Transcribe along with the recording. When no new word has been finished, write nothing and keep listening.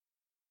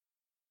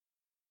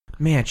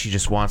man, she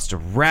just wants to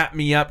wrap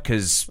me up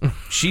because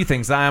she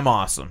thinks I'm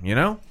awesome, you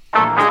know?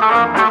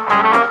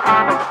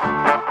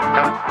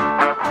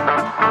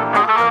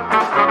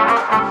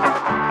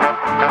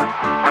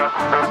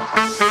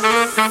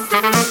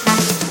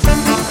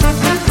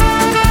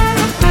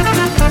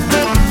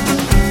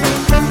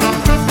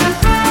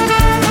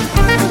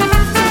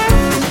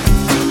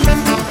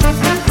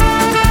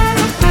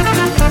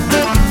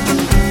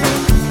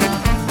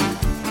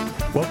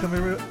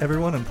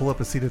 Everyone, and pull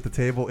up a seat at the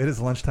table. It is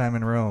lunchtime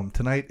in Rome.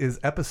 Tonight is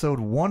episode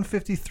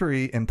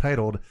 153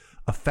 entitled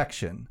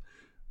Affection.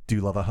 Do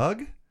you love a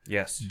hug?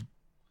 Yes.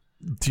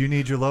 Do you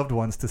need your loved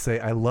ones to say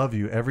I love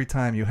you every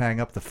time you hang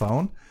up the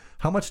phone?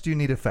 How much do you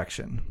need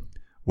affection?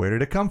 Where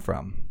did it come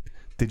from?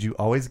 Did you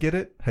always get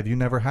it? Have you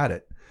never had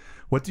it?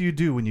 What do you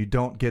do when you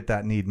don't get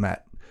that need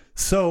met?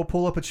 So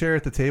pull up a chair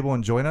at the table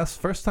and join us.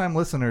 First-time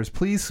listeners,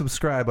 please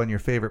subscribe on your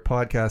favorite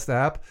podcast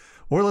app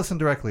or listen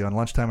directly on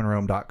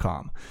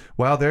lunchtimeinrome.com.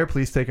 While there,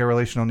 please take our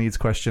relational needs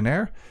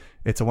questionnaire.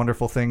 It's a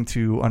wonderful thing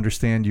to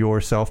understand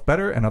yourself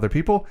better and other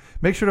people.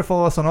 Make sure to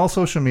follow us on all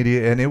social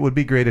media, and it would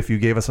be great if you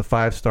gave us a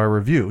 5-star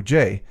review.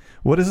 Jay,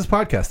 what is this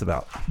podcast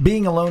about?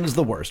 Being alone is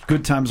the worst.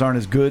 Good times aren't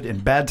as good,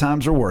 and bad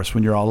times are worse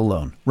when you're all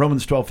alone.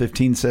 Romans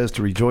 12:15 says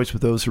to rejoice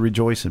with those who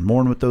rejoice and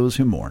mourn with those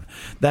who mourn.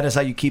 That is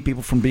how you keep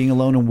people from being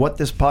alone, and what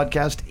this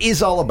podcast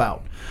is all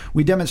about.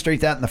 We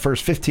demonstrate that in the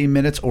first 15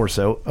 minutes or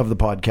so of the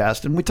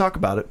podcast, and we talk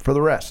about it for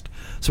the rest.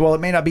 So while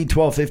it may not be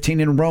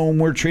 12:15 in Rome,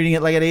 we're treating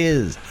it like it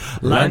is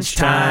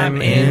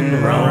Lunchtime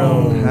in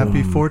Rome.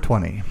 Happy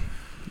 420.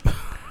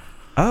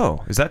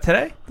 Oh, is that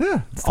today?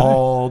 Yeah, it's today.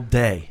 all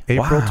day.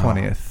 April Wow.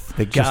 20th.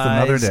 The Just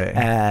another guys day.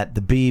 at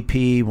the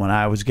BP when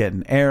I was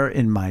getting air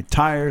in my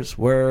tires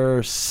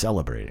were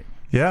celebrating.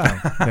 Yeah,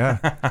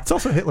 yeah. It's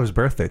also Hitler's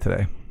birthday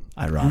today.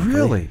 Ironically.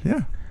 Really?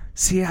 Yeah.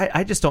 See,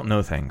 I just don't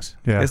know things.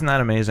 Yeah. Isn't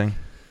that amazing?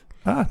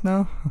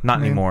 No. Not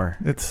anymore.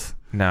 It's...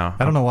 No.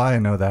 I don't know why I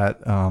know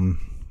that.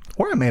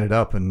 Or I made it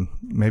up, and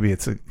maybe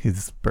it's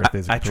his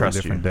birthday's a I totally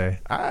trust different you. day.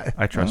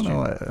 I trust don't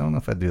know. you. I don't know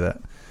if I'd do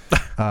that.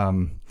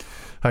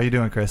 How you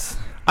doing, Chris?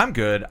 I'm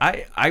good.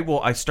 I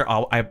will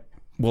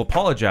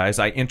apologize.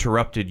 I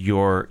interrupted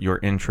your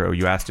intro.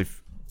 You asked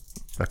if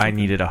I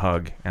needed a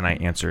hug, and I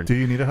answered. Do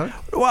you need a hug?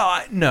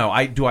 Well, no.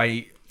 I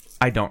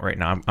don't right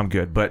now. I'm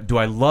good. But do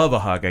I love a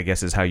hug? I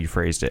guess is how you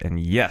phrased it. And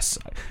yes.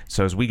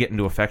 So as we get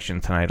into affection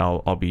tonight,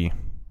 I'll be.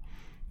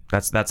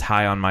 That's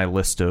high on my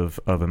list of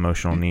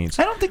emotional needs.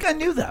 I don't think I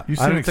knew that. You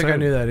I seem don't think I excited.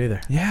 knew that either.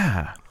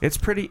 Yeah, it's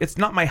pretty. It's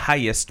not my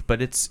highest,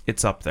 but it's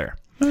up there.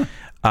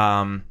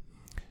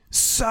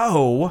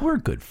 So We're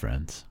good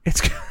friends. it's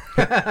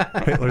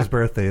Hitler's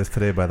birthday is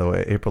today, by the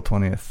way, April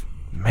 20th.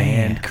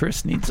 Man,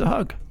 Chris needs a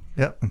hug.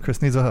 Yep, and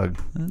Chris needs a hug.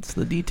 That's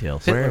the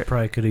details. Hitler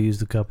probably could have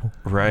used a couple.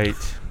 right.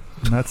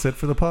 And that's it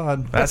for the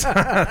pod. That's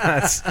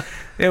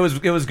it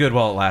was good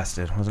while it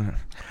lasted, wasn't it?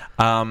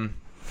 So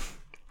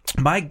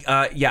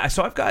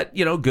I've got,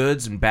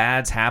 goods and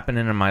bads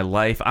happening in my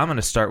life. I'm going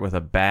to start with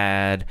a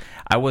bad.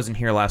 I wasn't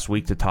here last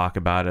week to talk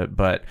about it,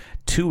 but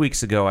 2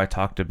 weeks ago I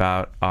talked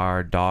about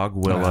our dog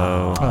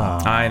Willow.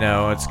 I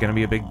know it's going to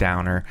be a big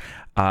downer.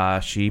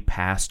 She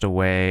passed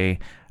away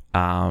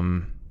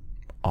about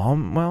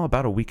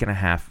a week and a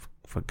half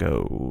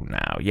ago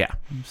now. Yeah.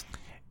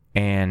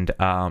 And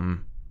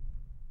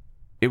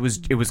it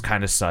was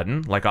kind of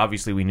sudden. Like,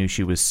 obviously we knew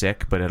she was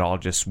sick, but it all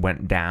just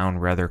went down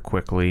rather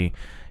quickly.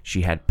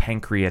 She had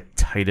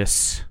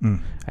pancreatitis,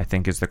 I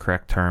think is the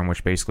correct term,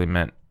 which basically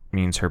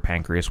means her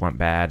pancreas went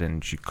bad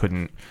and she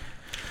couldn't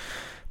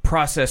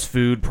process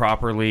food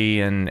properly,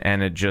 and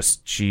it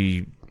just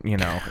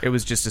it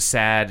was just a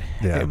sad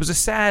it was a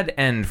sad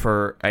end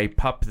for a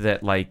pup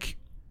that, like,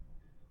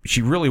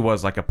 she really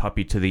was like a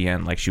puppy to the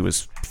end. Like, she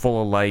was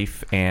full of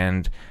life,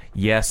 and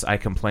yes, I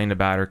complained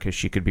about her because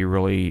she could be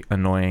really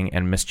annoying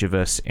and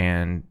mischievous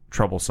and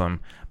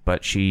troublesome,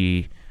 but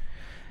she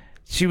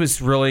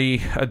was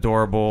really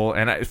adorable,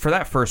 and for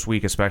that first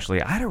week especially,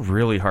 I had a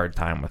really hard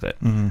time with it.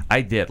 Mm-hmm.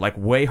 I did, like,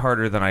 way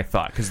harder than I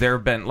thought, because there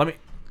have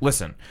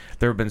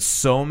been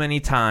so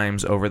many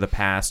times over the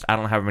past, I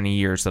don't know how many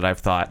years, that I've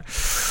thought,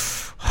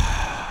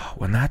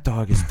 when that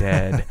dog is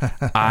dead,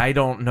 I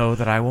don't know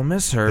that I will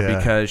miss her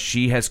because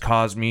she has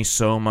caused me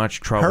so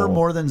much trouble. Her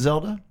more than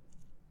Zelda?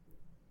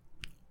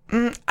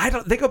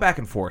 They go back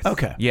and forth.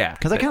 Okay. Yeah.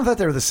 Because I kind of thought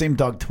they were the same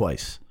dog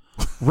twice.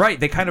 Right,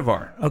 they kind of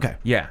are. Okay.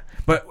 Yeah.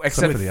 But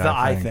except for for the The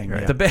eye eye thing, thing.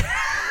 right? Yeah.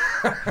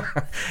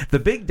 the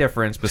big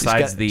difference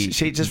besides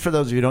just for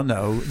those of you who don't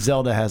know,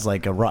 Zelda has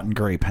like a rotten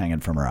grape hanging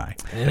from her eye.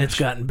 And it's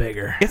gotten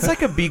bigger. it's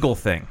like a beagle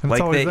thing. And it's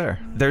like always there.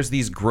 There's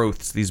these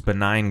growths, these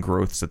benign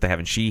growths that they have,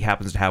 and she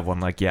happens to have one.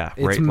 Like, It's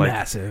right,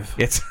 massive.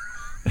 Like, it's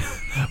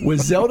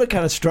Was Zelda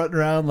kind of strutting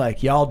around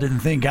like, y'all didn't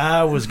think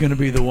I was going to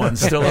be the one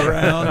still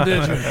around,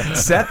 did you?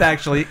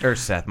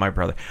 Seth, my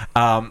brother.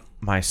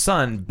 My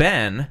son,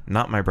 Ben,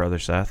 not my brother,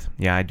 Seth.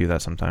 Yeah, I do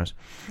that sometimes.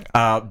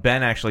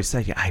 Ben actually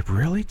said, yeah, I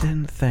really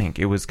didn't think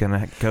it was going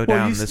to go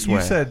down this way.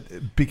 You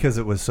said because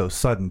it was so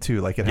sudden,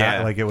 too. Like, it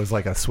had, like, it was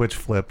like a switch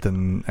flipped,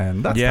 and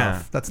that's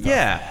tough. That's tough.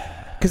 Yeah.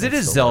 Because it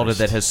is the Zelda worst.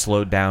 that has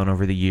slowed down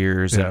over the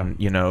years Yeah.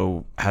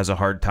 and, has a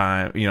hard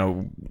time,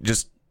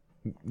 just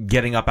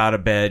getting up out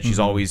of bed. She's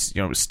always,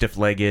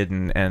 stiff-legged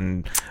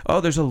and,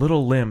 there's a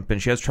little limp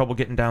and she has trouble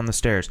getting down the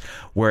stairs.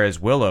 Whereas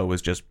Willow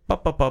was just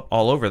up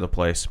all over the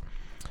place.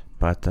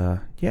 But,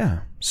 yeah,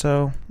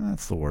 so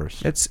That's the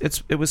worst.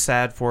 it was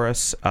sad for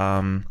us.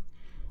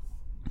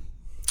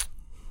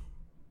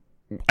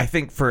 I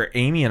think for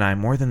Amy and I,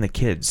 more than the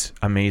kids,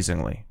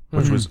 amazingly,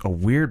 which was a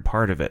weird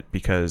part of it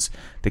because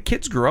the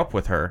kids grew up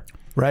with her.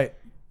 Right.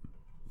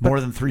 More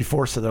than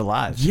 3/4 of their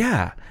lives.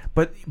 Yeah,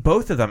 but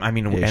both of them,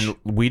 Ish. and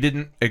we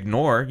didn't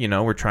ignore,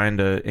 we're trying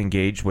to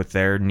engage with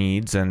their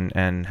needs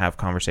and have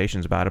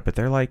conversations about it, but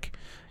they're like,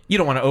 you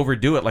don't want to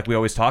overdo it like we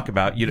always talk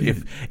about.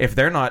 If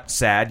they're not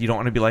sad, you don't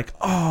want to be like,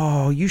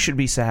 oh, you should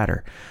be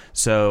sadder.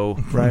 So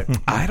Right.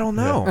 I don't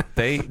know.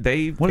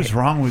 They What is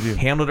wrong with you?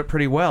 handled it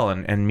pretty well,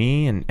 and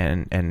me and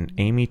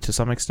Amy to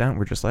some extent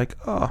were just like,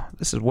 oh,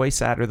 this is way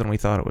sadder than we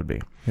thought it would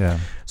be. Yeah.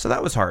 So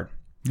that was hard.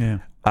 Yeah.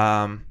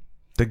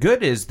 The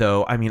good is,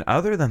 though,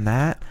 other than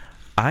that,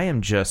 I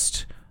am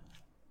just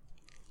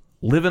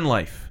living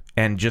life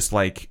and just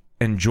like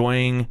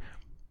enjoying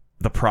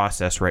the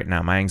process right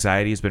now. My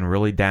anxiety has been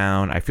really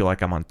down. I feel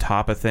like I'm on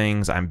top of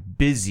things. I'm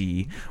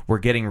busy. We're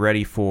getting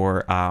ready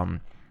for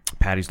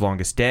Patty's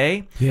Longest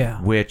Day,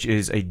 which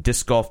is a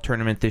disc golf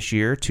tournament this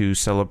year to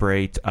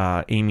celebrate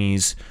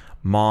Amy's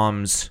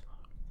mom's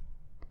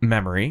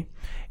memory.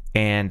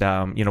 And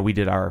we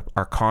did our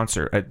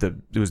concert.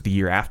 It was the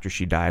year after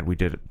she died. We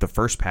did the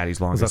first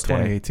Patty's Was Longest that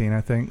Day. 2018, I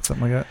think?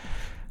 Something like that?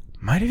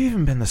 Might have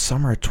even been the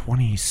summer of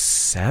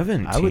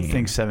 2017. I would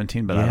think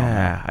 17, but I don't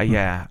know.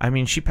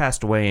 Yeah. She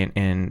passed away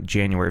in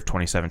January of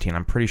 2017.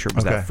 I'm pretty sure it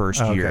was Okay. that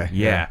first Okay. year.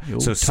 Yeah. Yeah.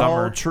 The So old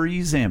summer. Tall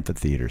Trees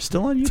Amphitheater.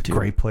 Still on YouTube.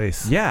 Great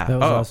place. Yeah. That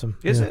was awesome.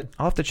 Is Yeah. it?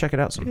 I'll have to check it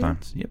out sometime.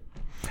 Yep.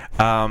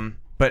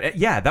 But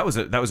yeah, that was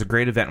a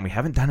great event, and we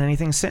haven't done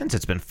anything since.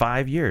 It's been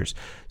 5 years.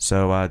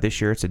 So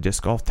this year it's a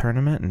disc golf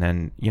tournament, and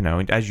then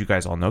as you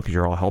guys all know, because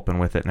you're all helping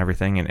with it and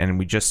everything,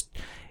 and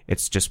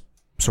it's just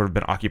sort of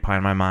been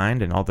occupying my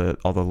mind and all the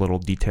little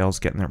details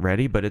getting it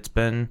ready. But it's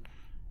been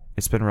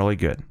really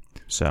good.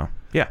 So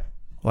yeah,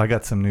 Well, I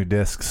got some new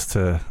discs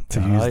to use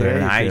there.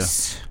 yeah.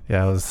 nice.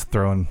 Yeah, I was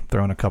throwing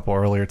a couple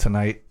earlier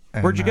tonight.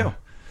 And, Where'd you go?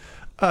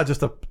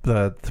 Just up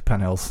the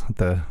Penn Hills at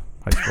the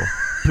high school.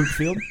 Poop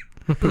field?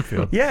 Poop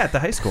field. Yeah, at the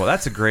high school.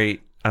 That's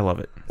I love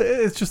it.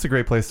 It's just a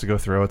great place to go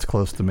throw. It's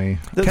close to me.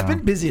 It's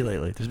been busy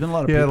lately. There's been a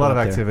lot of Yeah, a people lot of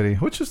out there. activity,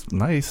 which is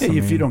nice. Hey, I if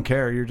you mean, don't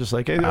care, you're just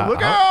like, hey, I'll-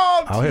 look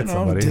out! I'll hit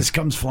somebody. Disc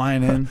comes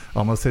flying in.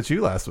 almost hit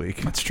you last week.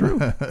 That's true.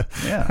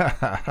 Yeah.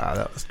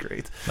 That was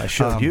great. I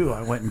showed you.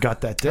 I went and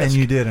got that disc. And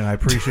you did, and I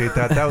appreciate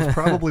that. That was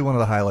probably one of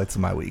the highlights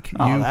of my week.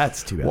 Oh, You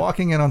that's too bad.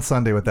 Walking in on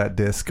Sunday with that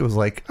disc, it was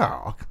like,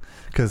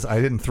 because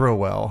I didn't throw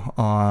well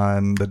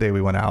on the day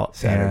we went out.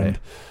 Saturday.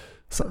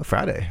 And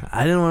Friday.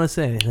 I didn't want to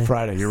say anything.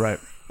 Friday, you're right.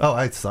 Oh,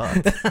 I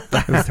sucked.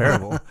 It was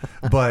terrible.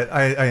 But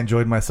I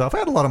enjoyed myself. I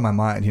had a lot on my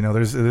mind.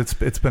 It's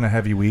been a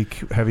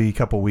heavy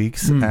couple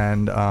weeks,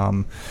 and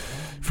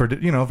for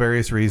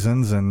various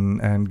reasons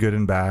and good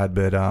and bad.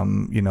 But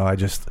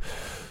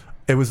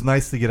it was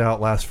nice to get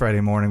out last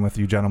Friday morning with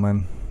you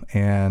gentlemen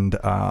and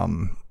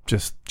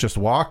just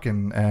walk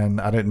and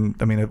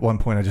at one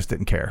point I just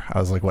didn't care. I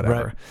was like,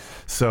 whatever. Right.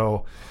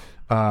 So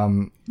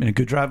And a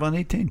good drive on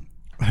 18.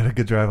 I had a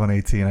good drive on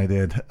 18. I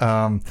did.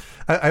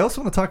 I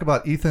also want to talk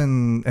about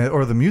Ethan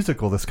or the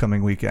musical this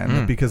coming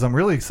weekend because I'm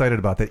really excited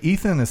about that.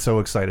 Ethan is so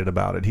excited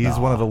about it. He's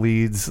one of the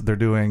leads. They're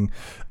doing,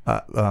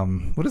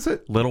 what is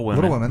it? Little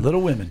Women.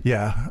 Little Women.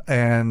 Yeah,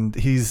 and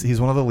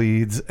he's one of the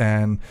leads.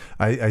 And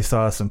I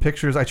saw some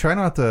pictures. I try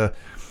not to.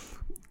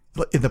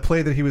 In the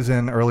play that he was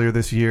in earlier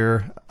this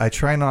year, I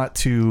try not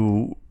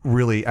to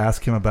really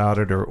ask him about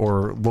it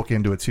or look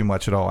into it too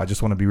much at all. I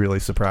just want to be really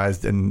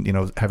surprised and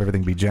have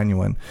everything be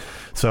genuine.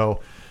 So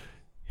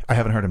I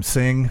haven't heard him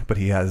sing, but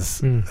he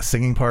has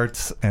singing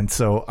parts, and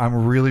so I'm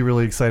really,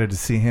 really excited to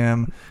see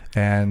him.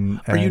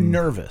 And Are you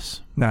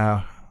nervous?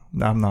 No,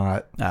 I'm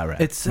not. All right.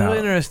 It's so No.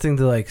 interesting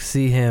to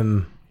see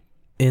him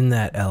in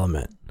that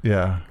element.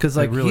 Yeah, 'Cause,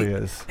 it really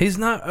is. He's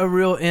not a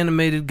real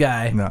animated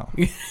guy. No.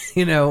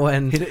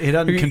 And he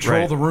doesn't control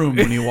Right. the room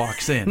when he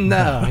walks in.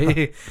 no,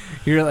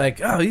 you're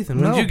like, oh, Ethan,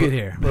 when No, did you get but-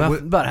 here?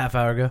 but- About a half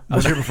hour ago. I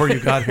was here before you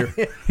got here.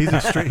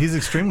 He's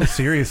extremely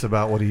serious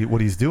about what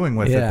he's doing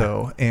with Yeah. it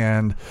though,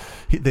 and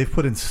they've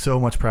put in so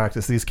much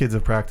practice. These kids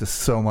have practiced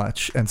so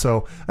much, and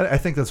so I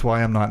think that's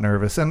why I'm not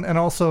nervous. And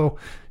also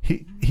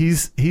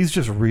he's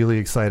just really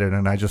excited,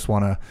 and I just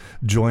want to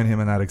join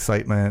him in that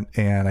excitement.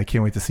 And I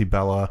can't wait to see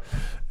Bella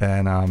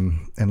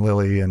and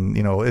Lily, and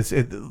it's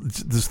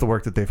just the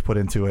work that they've put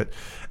into it.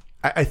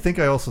 I think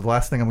the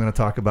last thing I'm going to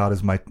talk about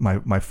is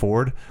my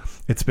Ford.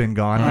 It's been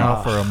gone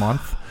now for a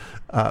month.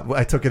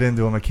 I took it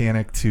into a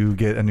mechanic to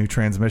get a new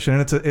transmission,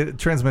 and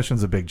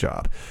transmission's a big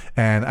job.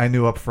 And I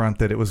knew up front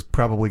that it was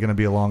probably going to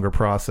be a longer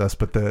process,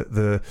 but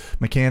the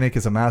mechanic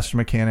is a master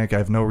mechanic. I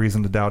have no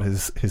reason to doubt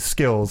his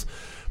skills.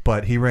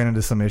 but he ran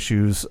into some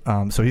issues.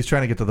 So he's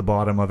trying to get to the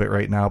bottom of it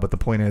right now. But the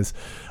point is,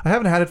 I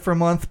haven't had it for a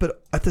month,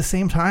 but at the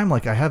same time,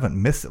 like I haven't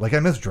missed it. Like I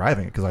miss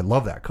driving it because I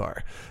love that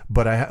car,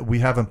 but we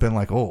haven't been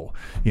like, oh,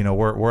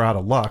 we're out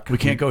of luck. We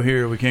can't go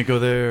here. We can't go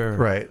there.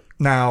 Right.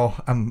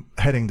 Now, I'm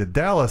heading to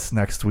Dallas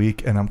next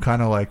week, and I'm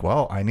kind of like,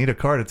 well, I need a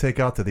car to take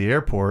out to the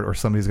airport, or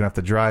somebody's going to have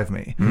to drive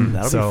me.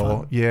 That'll be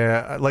fun.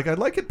 Yeah, like I'd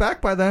like it back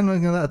by then.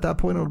 At that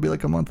point, it'll be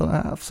like a month and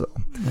a half, so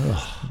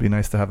it'd be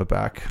nice to have it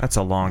back. That's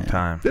a long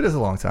time. It is a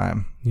long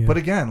time. Yeah. But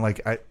again,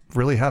 like I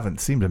really haven't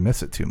seemed to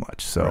miss it too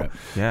much, so Right.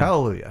 Yeah.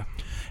 hallelujah.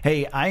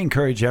 Hey, I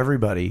encourage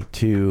everybody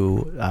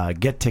to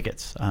get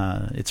tickets.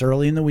 It's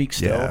early in the week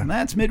still. Yeah.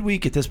 That's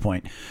midweek at this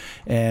point.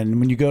 And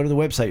when you go to the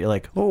website, you're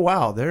like, oh,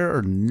 wow, there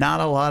are not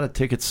a lot of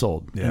tickets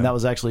sold. Yeah. And that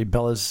was actually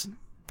Bella's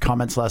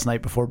comments last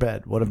night before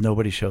bed. What if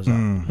nobody shows up?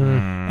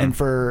 And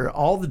for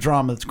all the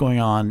drama that's going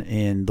on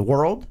in the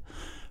world,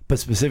 but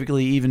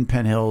specifically even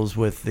Penn Hills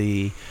with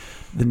the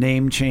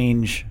name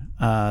change,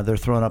 they're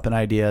throwing up an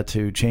idea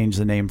to change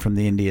the name from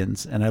the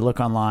Indians. And I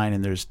look online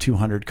and there's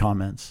 200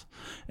 comments.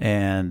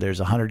 And there's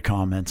 100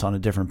 comments on a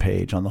different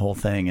page on the whole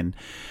thing. And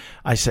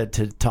I said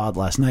to Todd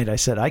last night, I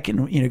said, I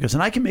can, he goes,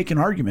 and I can make an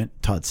argument,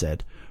 Todd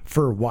said,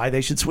 for why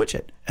they should switch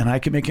it. And I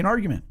can make an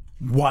argument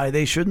why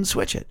they shouldn't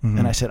switch it.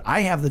 And I said,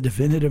 I have the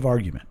definitive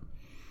argument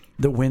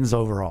that wins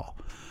overall.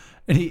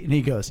 And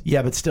he goes,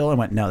 yeah, but still. I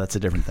went, no, that's a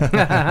different thing.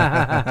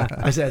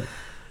 I said,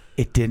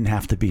 it didn't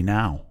have to be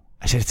now.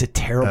 I said, it's a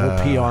terrible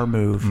PR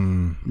move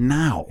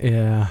now.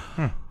 Yeah.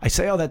 I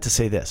say all that to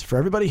say this. For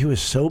everybody who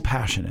is so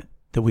passionate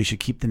that we should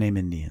keep the name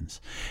Indians,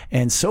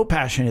 and so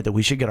passionate that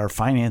we should get our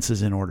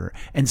finances in order,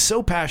 and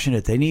so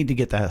passionate they need to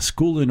get the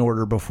school in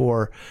order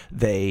before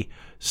they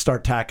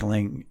start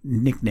tackling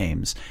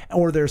nicknames,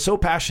 or they're so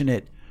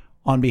passionate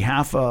on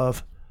behalf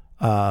of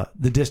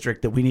the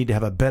district that we need to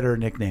have a better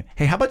nickname.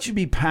 Hey, how about you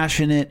be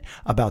passionate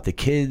about the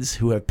kids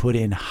who have put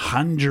in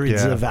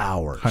hundreds of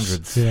hours?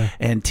 Hundreds. Yeah.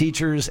 And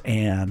teachers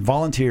and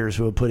volunteers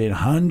who have put in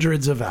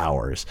hundreds of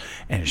hours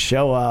and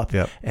show up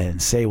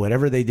and say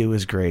whatever they do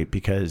is great,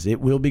 because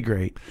it will be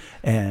great.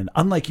 And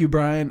unlike you,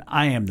 Brian,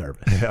 I am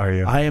nervous. Are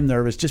you? I am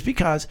nervous just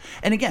because,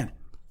 and again,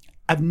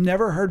 I've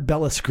never heard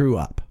Bella screw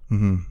up.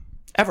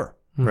 Ever.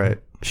 Right.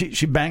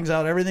 She bangs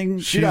out everything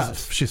she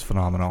does. She's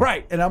phenomenal.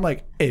 Right. And I'm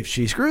like, if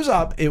she screws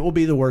up, it will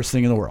be the worst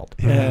thing in the world.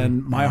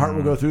 And my heart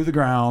will go through the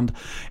ground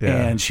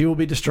and she will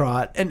be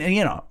distraught. And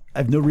I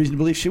have no reason to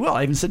believe she will.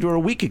 I even said to her a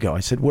week ago,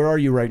 I said, where are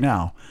you right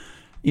now?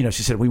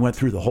 She said, we went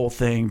through the whole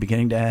thing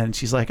beginning to end.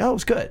 She's like, oh, it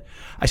was good.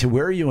 I said,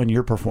 where are you in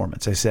your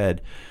performance? I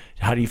said,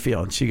 how do you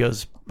feel? And she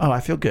goes, oh, I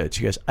feel good.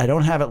 She goes, I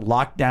don't have it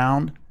locked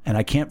down and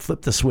I can't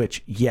flip the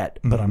switch yet,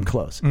 but I'm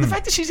close. The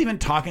fact that she's even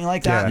talking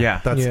like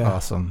that. That's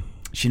awesome.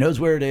 She knows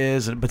where it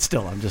is, but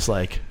still, I'm just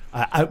like,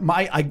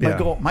 my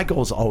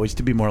goal is always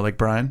to be more like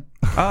Brian.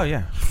 Oh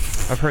yeah,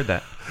 I've heard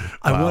that.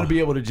 I want to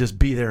be able to just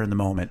be there in the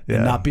moment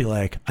and not be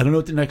like, I don't know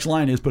what the next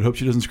line is, but hope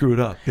she doesn't screw it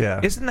up. Yeah.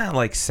 Isn't that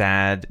like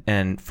sad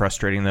and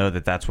frustrating though,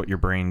 that that's what your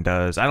brain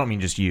does? I don't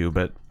mean just you,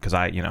 but because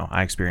I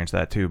experienced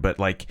that too. But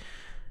like,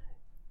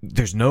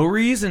 there's no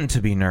reason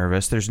to be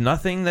nervous. There's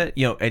nothing that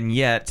and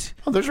yet.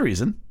 Oh, there's a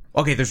reason.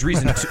 Okay, there's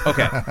reason to.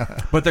 Okay,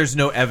 but there's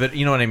no evidence.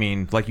 You know what I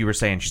mean? Like you were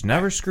saying, she's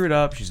never screwed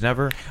up. She's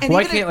never.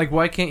 Why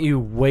can't you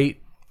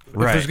wait?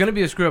 Right. If there's going to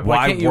be a screw up,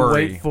 why can't you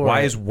worry? wait for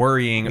Why it? is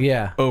worrying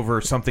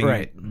over something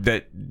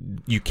that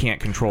you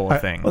can't control a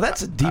thing? Well,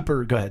 that's a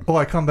deeper. Go ahead. Well,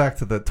 I come back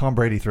to the Tom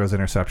Brady throws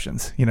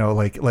interceptions.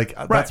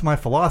 That's my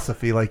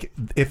philosophy. Like,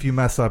 if you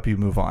mess up, you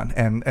move on,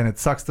 and it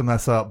sucks to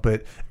mess up,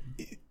 but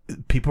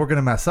people are going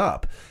to mess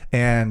up,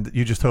 and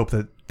you just hope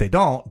that they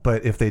don't.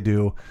 But if they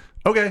do,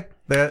 okay,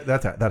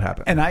 that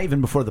happened. And I, even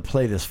before the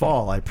play this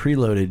fall, I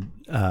preloaded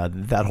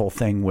that whole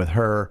thing with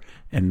her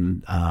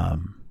and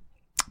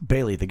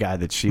Bailey, the guy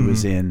that she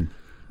was in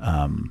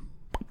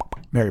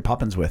Mary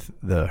Poppins with,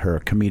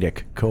 her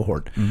comedic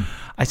cohort.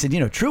 I said,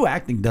 true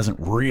acting doesn't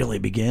really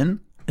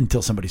begin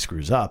until somebody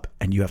screws up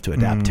and you have to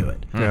adapt to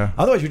it. Yeah.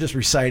 Otherwise, you're just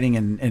reciting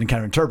and kind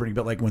of interpreting.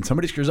 But like when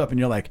somebody screws up and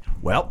you're like,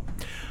 well,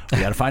 we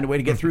got to find a way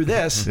to get through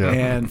this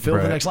and fill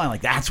the next line.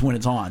 Like that's when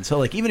it's on. So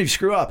like even if you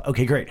screw up,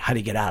 okay, great. How do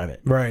you get out of it?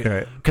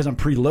 Right. Because I'm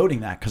preloading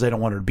that because I don't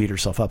want her to beat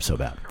herself up so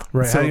bad.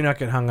 Right. So- How do you not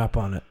get hung up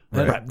on it?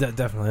 Right.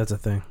 Definitely, that's a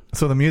thing.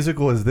 So the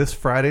musical is this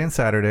Friday and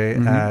Saturday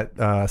at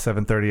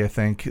 7:30, I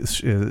think.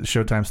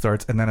 Showtime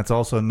starts, and then it's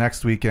also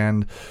next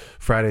weekend,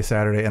 Friday,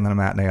 Saturday, and then a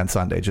matinee on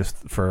Sunday. Just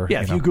for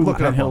if you Google look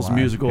it up Penn Hills online.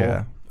 musical,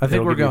 Yeah. I think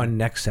it'll we're give you- going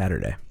next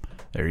Saturday.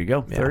 There you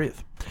go,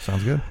 30th.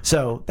 Sounds good.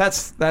 So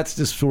that's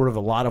just sort of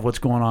a lot of what's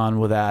going on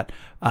with that.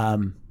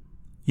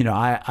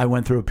 I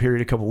went through a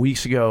period a couple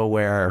weeks ago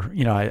where,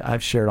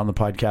 I've shared on the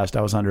podcast,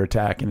 I was under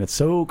attack, and it's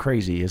so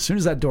crazy. As soon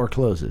as that door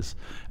closes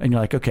and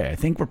you're like, okay, I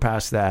think we're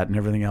past that and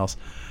everything else.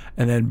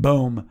 And then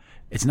boom,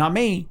 it's not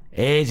me.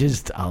 It's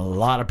just a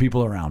lot of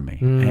people around me.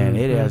 And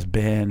it has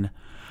been,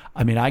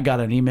 I got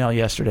an email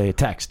yesterday, a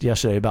text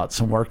yesterday about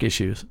some work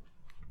issues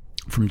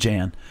from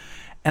Jan.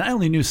 And I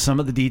only knew some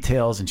of the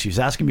details, and she was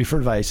asking me for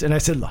advice. And I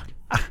said, look,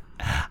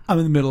 I'm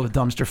in the middle of a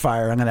dumpster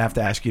fire. I'm going to have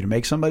to ask you to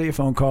make somebody a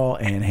phone call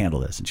and handle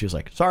this. And she was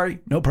like, sorry,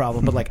 no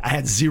problem. But like I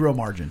had zero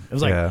margin. It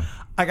was like, Yeah.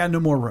 I got no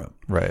more room.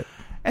 Right.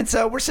 And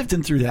so we're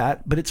sifting through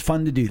that, but it's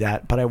fun to do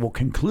that. But I will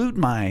conclude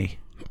my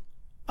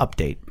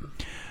update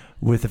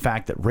with the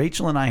fact that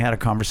Rachel and I had a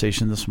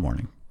conversation this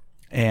morning.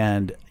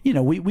 And, you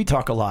know, we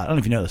talk a lot. I don't know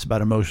if you know this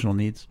about emotional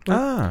needs.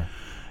 Ah.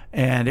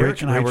 And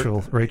Eric and I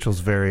were, Rachel's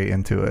very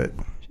into it.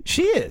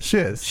 She is. She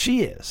is.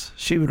 She is.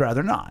 She would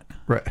rather not,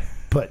 Right.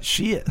 but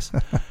she is.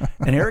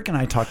 And Eric and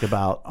I talked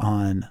about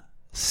on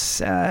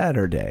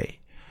Saturday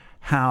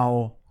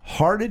how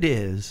hard it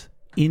is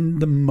in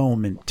the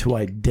moment to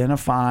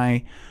identify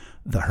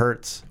the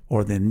hurts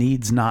or the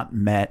needs not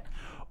met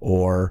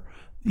or,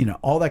 you know,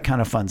 all that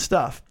kind of fun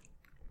stuff.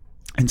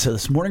 And so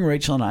this morning,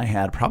 Rachel and I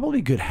had probably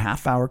a good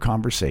half-hour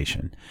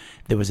conversation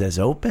that was as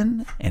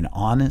open and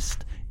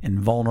honest and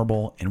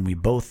vulnerable, and we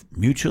both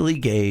mutually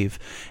gave,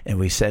 and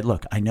we said,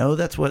 look, I know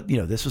that's what, you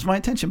know, this was my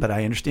intention, but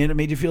I understand it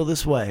made you feel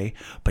this way,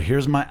 but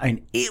here's my,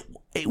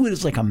 it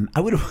was like, I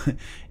would have,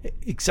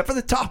 except for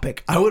the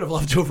topic, I would have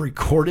loved to have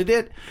recorded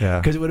it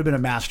because it would have been a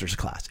master's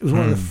class. It was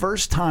one of the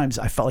first times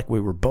I felt like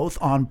we were both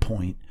on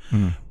point,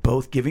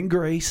 both giving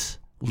grace,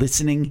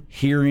 listening,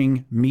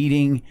 hearing,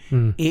 meeting.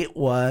 It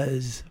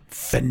was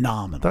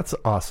phenomenal. That's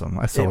awesome.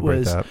 I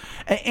celebrate that.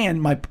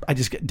 And I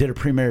just did a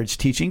pre-marriage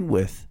teaching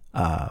with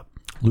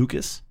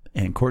Lucas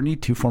and Courtney,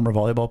 two former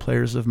volleyball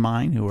players of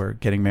mine who are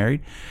getting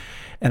married.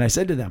 And I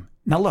said to them,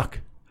 now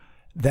look,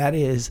 that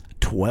is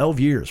 12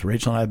 years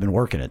Rachel and I have been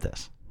working at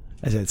this.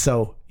 I said,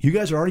 so you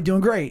guys are already doing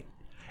great.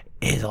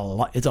 It's a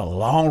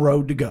long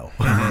road to go.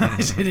 I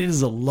said, it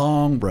is a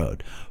long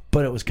road,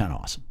 but it was kind of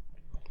awesome.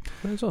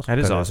 That is awesome. That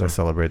is awesome. I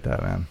celebrate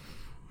that, man.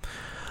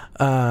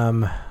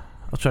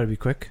 I'll try to be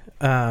quick.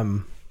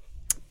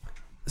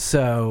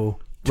 So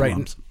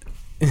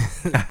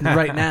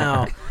right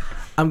now,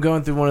 I'm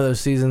going through one of those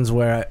seasons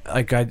where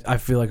I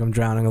feel like I'm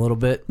drowning a little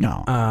bit.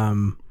 No.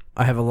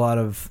 I have a lot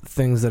of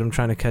things that I'm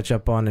trying to catch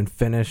up on and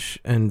finish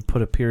and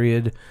put a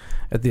period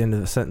at the end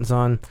of the sentence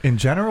on. In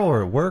general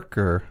or at work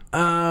or?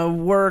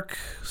 Work,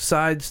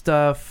 side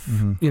stuff.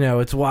 You know,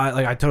 it's why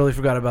I totally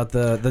forgot about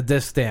the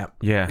disc stamp.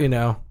 Yeah. You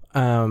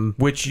know,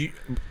 which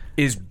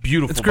is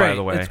beautiful, it's great. by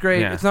the way. It's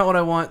great. Yeah. It's not what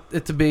I want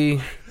it to be.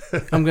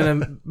 I'm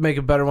gonna make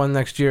a better one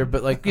next year,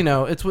 but like, you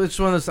know, it's one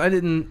of those. I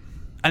didn't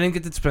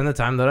get to spend the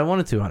time that I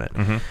wanted to on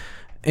it,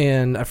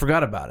 and I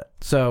forgot about it.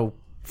 So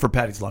For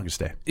Patty's longest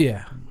day.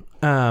 yeah,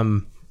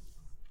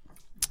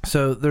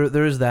 so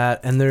there's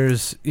that, and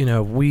there's, you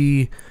know,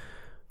 we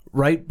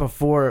right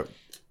before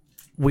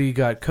we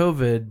got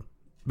COVID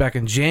back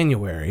in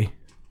January,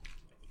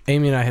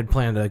 Amy and I had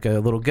planned like a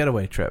little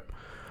getaway trip.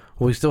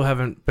 Well, we still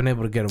haven't been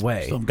able to get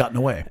away. Still gotten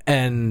away.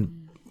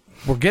 And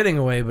we're getting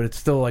away, but it's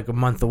still like a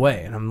month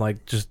away, and I'm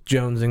like just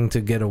jonesing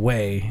to get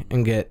away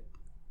and get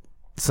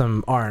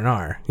some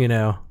R&R, you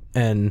know,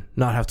 and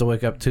not have to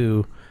wake up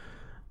to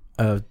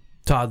a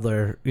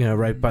toddler, you know,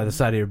 right by the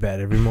side of your bed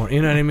every morning.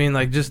 You know what I mean?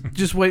 Like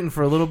just waiting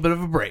for a little bit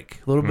of a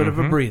break, a little bit of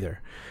a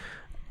breather.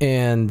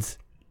 And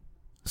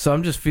so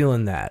I'm just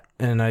feeling that,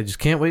 and I just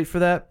can't wait for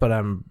that, but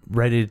I'm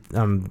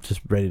just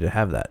ready to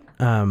have that.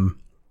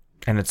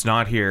 And it's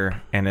not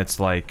here, and it's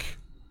like,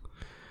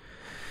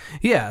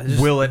 yeah.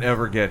 will it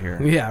ever get here?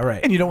 Yeah,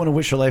 right. And you don't want to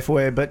wish your life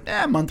away, but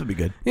a month would be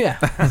good. Yeah.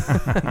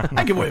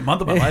 I give away a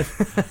month of my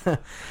life.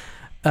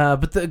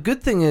 But the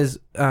good thing is,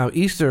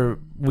 Easter,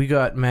 we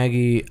got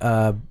Maggie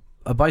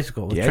a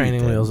bicycle with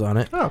training wheels on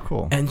it. Oh,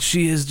 cool. And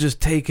she has just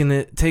taken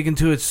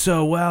to it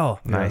so well.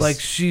 Nice. Like,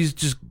 she's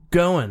just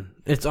going.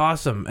 It's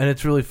awesome, and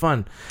it's really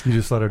fun. You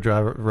just let her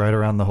drive right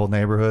around the whole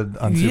neighborhood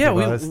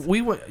unsupervised? Yeah, we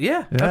went.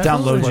 Yeah, Yeah,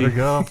 Download let you. her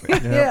go.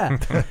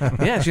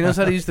 yeah. She knows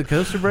how to use the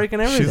coaster brake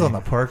and everything. She's on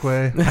the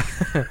parkway.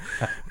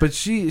 But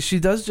she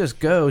does just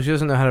go. She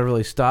doesn't know how to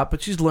really stop,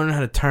 but she's learning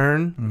how to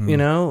turn, you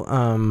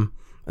know,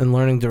 and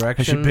learning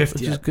direction, biffed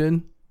which yet? is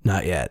good.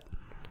 Not yet.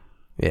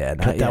 Yeah,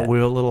 not Hit yet. that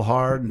wheel a little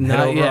hard and hit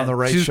Not over yet. on the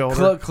right She's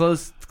shoulder.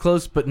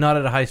 close, but not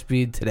at a high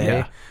speed today.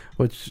 Yeah.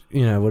 Which,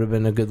 you know, would have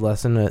been a good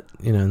lesson at,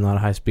 you know, not a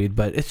high speed.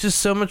 But it's just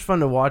so much fun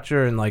to watch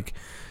her, and like,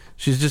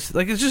 she's just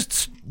like, it's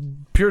just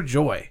pure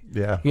joy.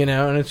 Yeah. You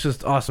know, and it's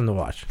just awesome to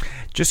watch.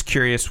 Just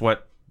curious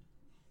what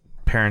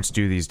parents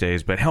do these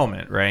days, but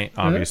helmet, right?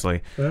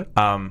 Obviously.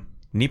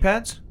 Knee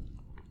pads?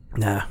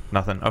 Nah,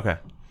 Nothing. Okay.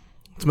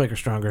 let's make her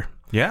stronger.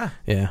 Yeah,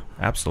 Yeah.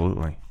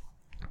 absolutely.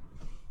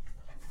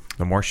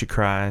 The more she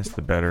cries,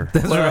 the better.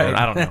 That's right.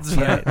 I don't know. That's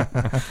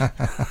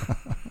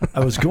right. I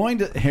was going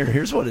to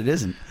here's what it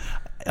isn't.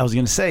 I was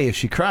going to say, if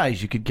she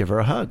cries, you could give her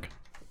a hug.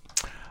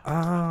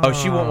 Oh,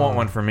 she won't want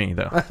one for me,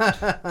 though.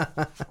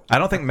 I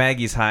don't think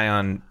Maggie's high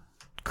on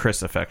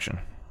Chris affection.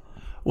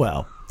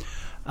 Well,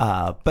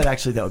 but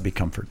actually that would be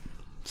comfort.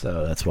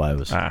 So that's why it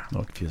was a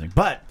little confusing.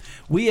 But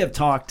we have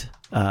talked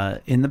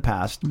in the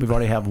past. We've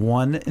already have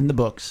one in the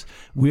books.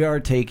 We are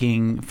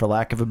taking, for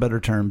lack of a better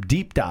term,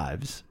 deep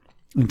dives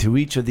into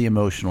each of the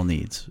emotional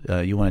needs.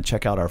 You want to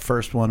check out our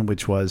first one,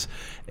 which was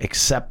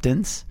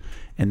acceptance.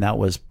 And that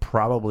was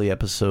probably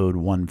episode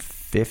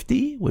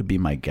 150 would be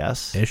my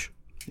guess.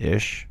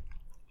 Ish.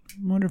 I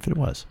wonder if it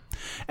was.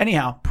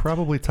 Anyhow,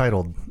 Probably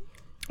titled.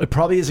 it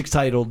probably is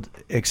titled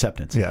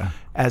acceptance. Yeah.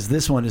 As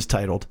this one is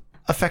titled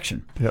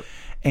affection. Yep.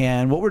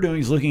 And what we're doing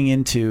is looking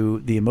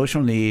into the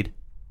emotional need.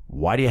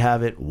 Why do you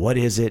have it? What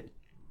is it?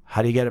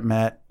 How do you get it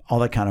met? All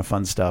that kind of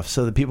fun stuff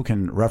so that people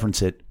can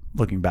reference it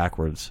looking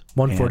backwards.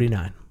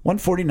 149.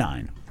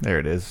 149. There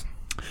it is.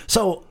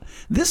 So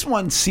this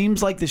one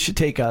seems like this should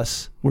take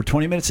us, we're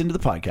 20 minutes into the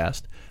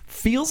podcast.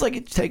 Feels like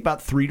it should take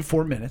about 3 to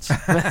 4 minutes.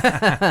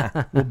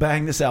 We'll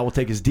bang this out. We'll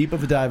take as deep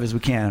of a dive as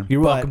we can.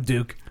 You're But welcome,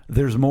 Duke.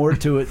 There's more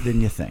to it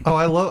than you think. Oh,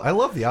 I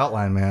love the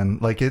outline, man.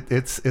 Like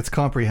it's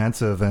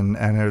comprehensive and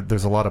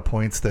there's a lot of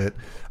points that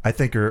I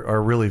think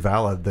are really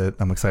valid that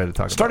I'm excited to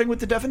talk about. Starting with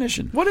the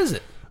definition. What is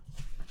it?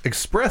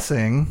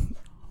 Expressing,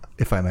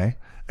 if I may,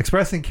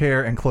 expressing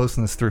care and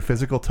closeness through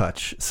physical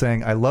touch,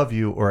 saying I love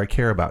you or I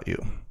care about you.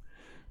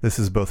 This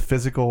is both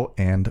physical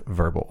and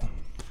verbal.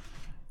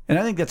 And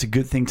I think that's a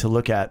good thing to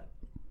look at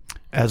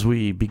as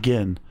we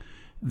begin,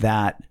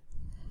 that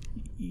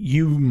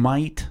you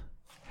might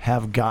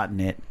have gotten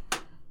it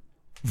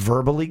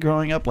verbally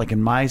growing up. Like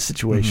in my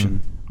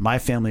situation, my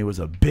family was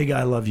a big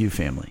I love you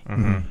family.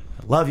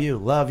 Love you,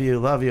 love you,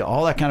 love you,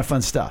 all that kind of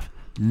fun stuff.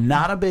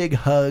 Not a big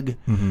hug,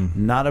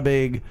 not a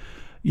big,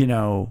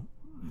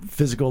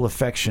 physical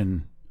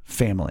affection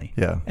family.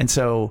 Yeah. And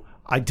so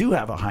I do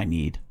have a high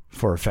need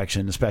for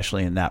affection,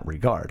 especially in that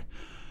regard.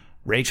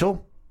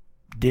 Rachel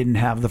didn't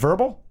have the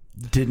verbal,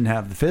 didn't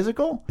have the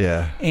physical.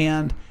 Yeah.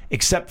 And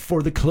except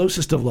for the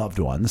closest of loved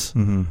ones,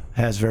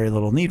 has very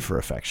little need for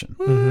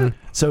affection.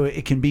 So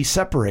it can be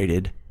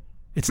separated.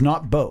 It's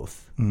not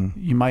both.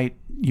 You might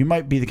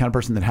be the kind of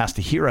person that has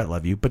to hear I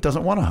love you, but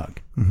doesn't want a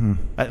hug.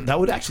 That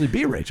would actually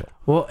be Rachel.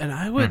 Well, and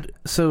I would.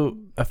 So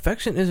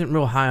affection isn't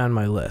real high on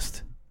my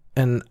list,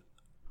 and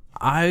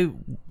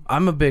I'm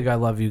a big I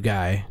love you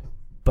guy,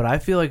 but I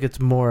feel like it's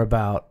more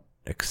about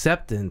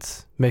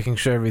acceptance, making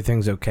sure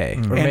everything's okay,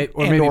 or maybe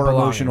belonging.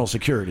 Emotional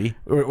security,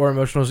 or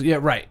emotional. Yeah,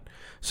 right.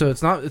 So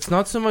it's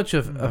not so much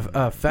of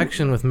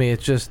affection with me.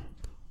 It's just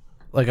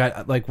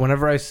like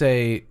whenever I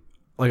say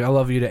like I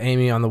love you to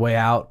Amy on the way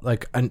out,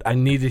 like I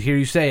need to hear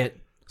you say it,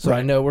 so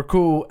I know we're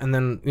cool. And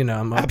then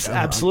I'm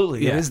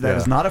absolutely. yeah. That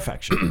is not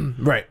affection.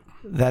 Right.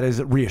 That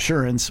is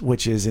reassurance,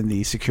 which is in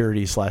the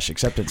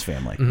security/acceptance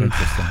family.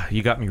 Interesting.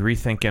 You got me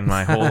rethinking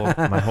my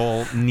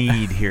whole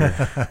need here.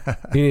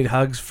 You need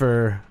hugs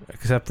for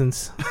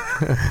acceptance.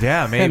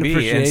 Yeah, maybe and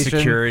appreciation.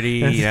 security.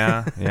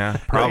 Yeah,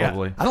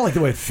 probably. I don't like the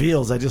way it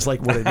feels. I just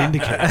like what it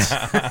indicates.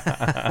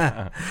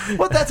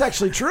 Well, that's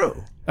actually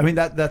true. I mean,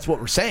 that's what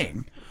we're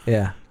saying.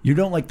 Yeah. You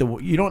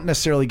don't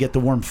necessarily get the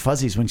warm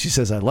fuzzies when she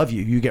says "I love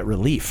you." You get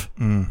relief.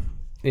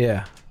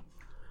 Yeah.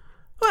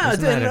 Well,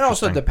 Isn't that it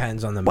also interesting?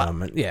 depends on the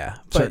moment. Yeah,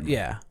 but Certainly.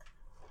 yeah.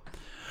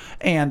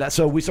 And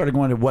so we started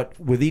going to what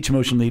with each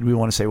emotional need we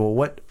want to say. Well,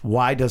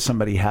 why does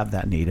somebody have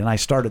that need? And I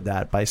started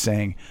that by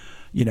saying,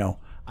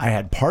 I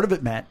had part of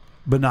it met,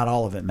 but not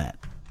all of it met.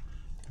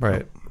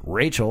 Right.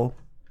 Rachel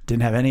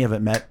didn't have any of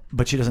it met,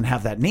 but she doesn't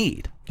have that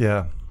need.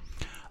 Yeah.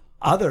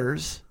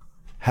 Others,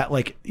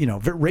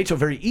 Rachel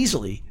very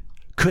easily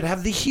could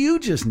have the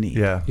hugest need.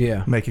 Yeah.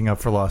 Yeah. Making up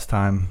for lost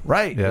time.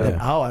 Right. Yeah.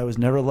 Oh, I was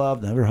never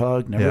loved, never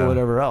hugged, never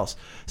whatever else.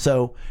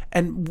 So,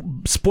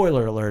 and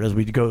spoiler alert as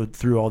we go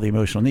through all the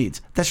emotional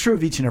needs, that's true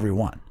of each and every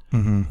one.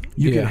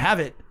 You can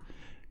have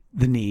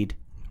the need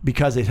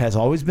because it has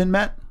always been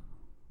met,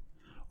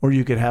 or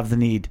you could have the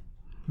need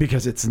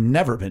because it's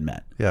never been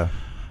met. Yeah.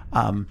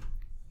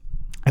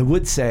 I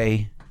would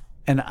say,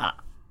 and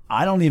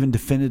I don't even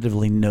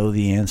definitively know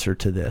the answer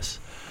to this,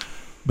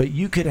 but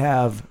you could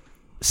have,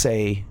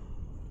 say,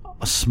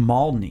 a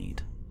small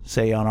need.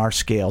 Say on our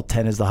scale,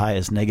 10 is the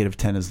highest,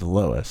 -10 is the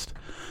lowest.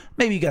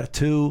 Maybe you got a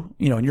 2,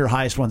 and your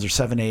highest ones are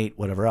 7, 8,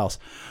 whatever else.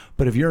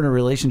 But if you're in a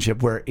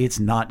relationship where it's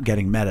not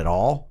getting met at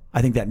all,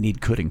 I think that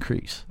need could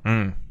increase.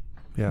 Yeah.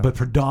 But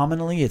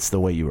predominantly, it's the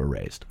way you were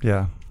raised.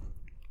 Yeah.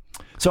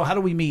 So how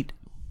do we meet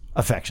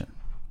affection?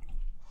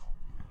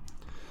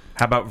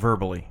 How about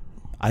verbally?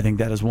 I think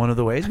that is one of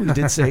the ways. We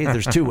did say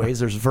there's 2 ways.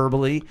 There's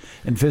verbally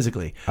and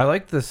physically. I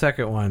like the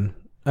second one,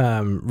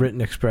 written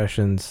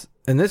expressions.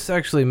 And this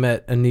actually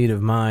met a need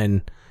of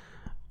mine.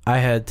 I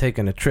had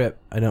taken a trip.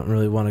 I don't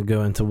really want to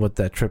go into what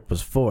that trip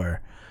was for,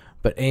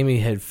 but Amy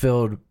had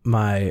filled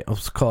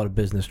let's call it a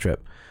business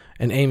trip,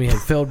 and Amy had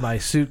filled my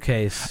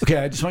suitcase. Okay,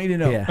 I just want you to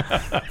know, Yeah.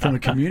 from a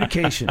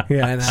communication I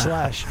know.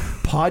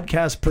 /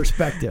 podcast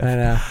perspective, I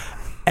know.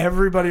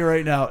 everybody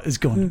right now is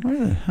going, where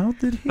the hell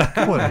did he go?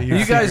 What, are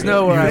You guys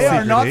know where They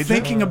I are not agent?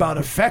 thinking about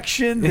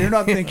affection. They're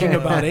not thinking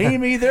about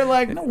Amy. They're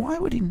like, no, why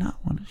would he not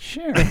want to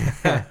share?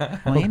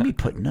 Well, Amy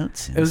put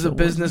notes in. It was so a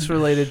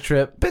business-related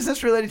trip.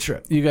 business-related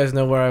trip. You guys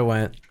know where I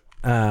went.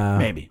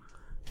 Maybe.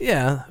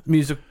 Yeah,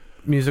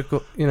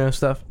 musical,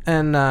 stuff.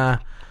 And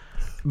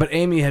but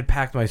Amy had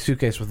packed my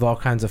suitcase with all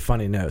kinds of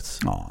funny notes.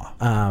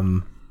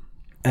 Aw.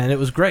 And it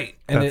was great.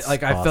 And That's I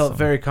felt awesome.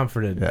 very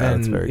comforted. Yeah, and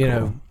that's very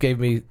cool. gave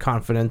me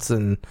confidence,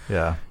 and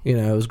Yeah. it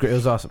was great. It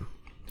was awesome.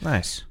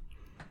 Nice.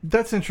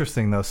 That's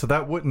interesting, though. So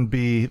that wouldn't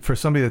be, for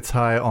somebody that's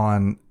high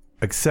on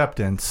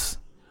acceptance,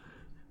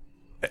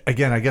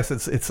 again, I guess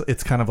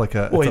it's kind of like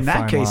a. Well, it's in a that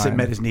fine case, line. it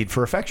met his need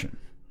for affection.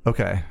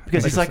 Okay.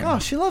 Because he's like, oh,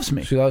 she loves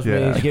me. She loves me. Yeah.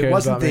 She Like, it cares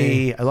wasn't about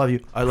me. I love you.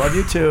 I love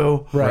you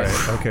too. Right.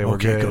 Okay. We're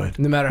Okay, good. good.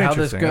 No matter how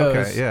this Interesting.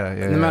 goes. Okay,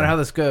 yeah, No matter how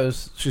this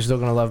goes, she's still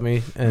gonna love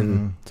me,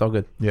 and it's all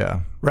good. Yeah.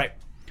 Right.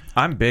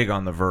 I'm big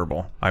on the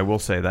verbal. I will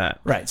say that.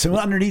 Right. So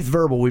underneath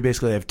verbal, we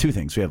basically have two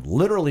things. We have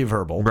literally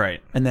verbal.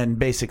 Right. And then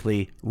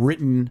basically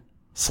written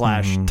 /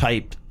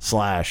 typed /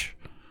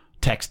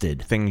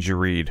 texted Things you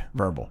read,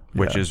 verbal.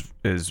 which is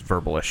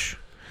verbalish.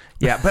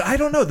 Yeah, but I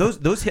don't know.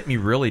 Those hit me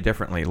really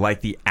differently. Like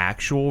the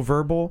actual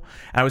verbal.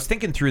 I was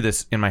thinking through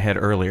this in my head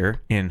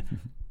earlier in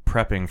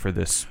prepping for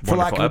this For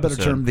lack wonderful of a better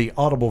episode. term, the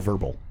audible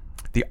verbal.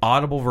 The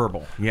audible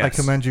verbal. Yes. I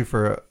commend you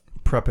for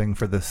prepping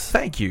for this.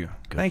 Thank you.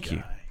 Thank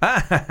you.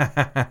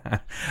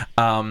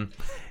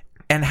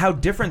 And how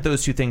different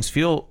those two things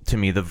feel to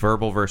me, the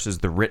verbal versus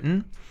the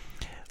written.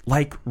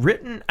 Like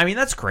written, I mean,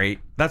 that's great.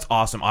 That's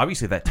awesome.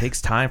 Obviously, that takes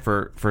time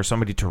for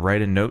somebody to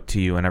write a note to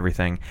you and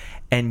everything.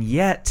 And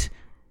yet,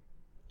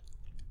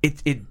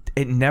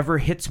 it never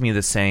hits me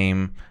the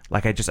same.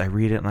 Like I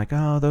read it and like,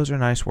 oh, those are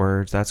nice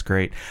words. That's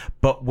great.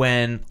 But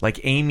when like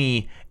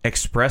Amy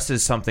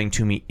expresses something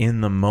to me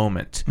in the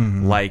moment,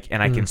 like,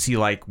 and I can see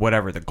like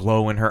whatever, the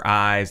glow in her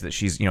eyes that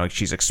she's,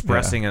 she's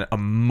expressing a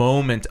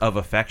moment of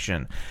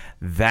affection,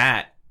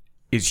 that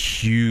is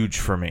huge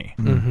for me.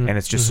 And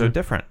it's just so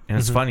different. And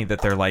it's funny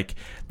that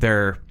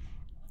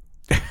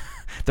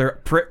they're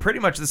pretty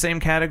much the same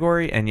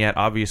category, and yet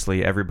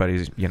obviously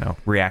everybody's,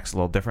 reacts a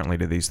little differently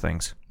to these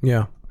things.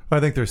 Yeah. I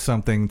think there's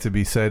something to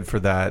be said for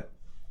that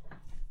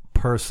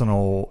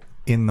personal,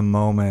 in the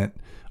moment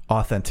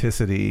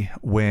authenticity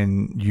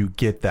when you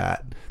get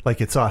that.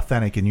 Like it's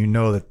authentic, and you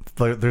know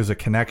that there's a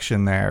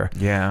connection there.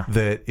 Yeah.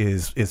 That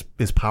is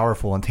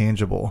powerful and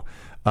tangible.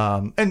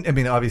 And I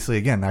mean, obviously,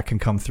 again, that can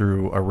come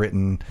through a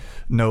written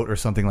note or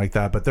something like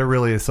that. But there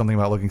really is something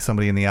about looking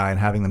somebody in the eye and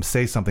having them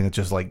say something that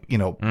just like,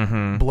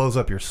 blows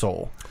up your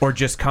soul. Or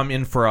just come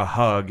in for a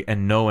hug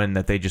and knowing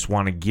that they just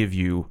want to give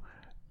you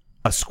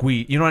a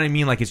squeeze. You know what I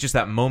mean? Like it's just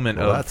that moment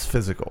Well, of, that's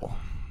physical.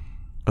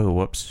 oh,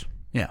 whoops.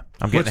 Yeah.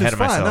 I'm Which getting ahead is of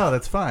myself. fine. No,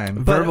 that's fine.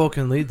 Verbal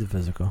can lead to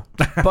physical.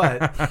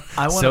 But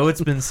I want So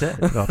it's been said.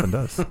 It often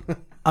does.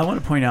 I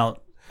want to point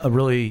out a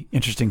really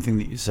interesting thing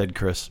that you said,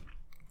 Chris.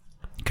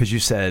 Because you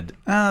said,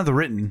 the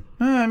written,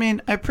 I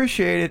mean, I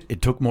appreciate it.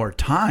 It took more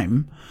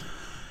time.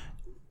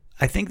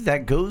 I think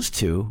that goes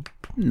to,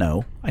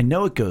 I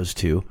know it goes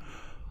to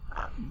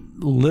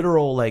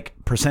literal like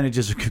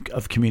percentages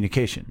of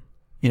communication.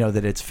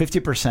 That it's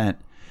 50%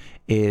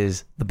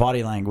 is the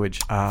body language,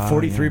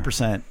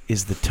 43%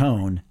 is the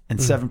tone, and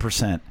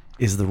 7%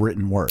 is the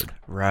written word.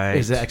 Right.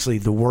 Is actually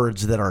the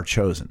words that are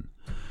chosen.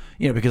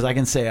 Because I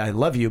can say I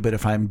love you, but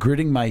if I'm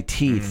gritting my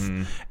teeth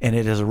and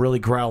it has a really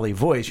growly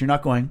voice, you're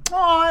not going, oh,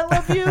 I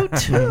love you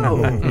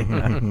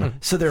too.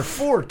 So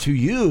therefore, to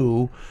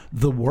you,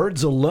 the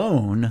words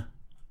alone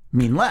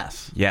mean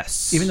less.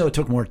 Yes. Even though it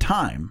took more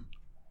time.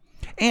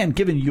 And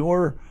given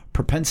your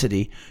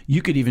propensity,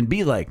 you could even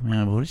be like,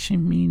 man, what does she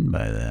mean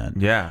by that?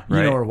 Yeah,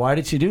 right. Or why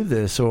did she do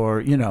this?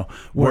 Or,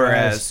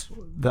 whereas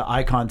the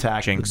eye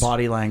contact, Jinx. the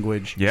body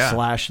language, /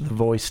 the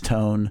voice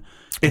tone,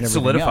 and It everything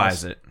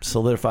solidifies else it.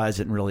 Solidifies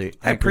it and really I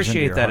anchors into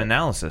appreciate your that heart.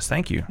 analysis.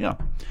 Thank you. Yeah.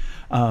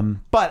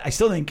 But I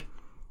still think,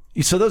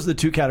 so those are the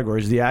two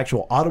categories, the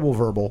actual audible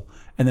verbal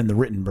and then the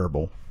written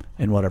verbal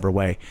in whatever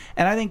way.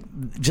 And I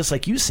think, just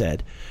like you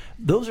said,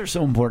 those are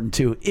so important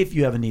too. If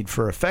you have a need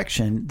for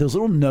affection, those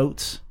little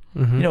notes, a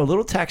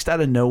little text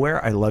out of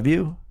nowhere, I love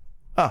you.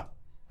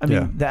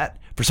 That,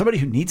 for somebody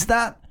who needs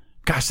that,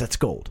 gosh, that's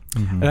gold.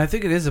 And I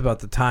think it is about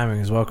the timing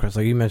as well, Chris.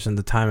 Like you mentioned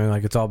the timing,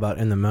 like it's all about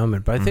in the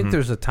moment. But I think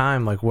there's a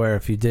time like where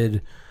if you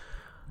did,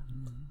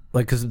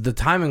 like, because the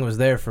timing was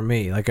there for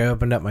me. Like I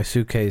opened up my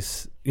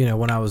suitcase,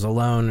 when I was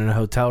alone in a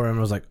hotel room,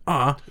 I was like,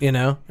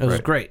 it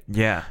was great.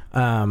 Yeah.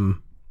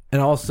 And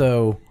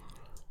also,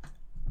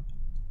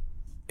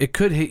 it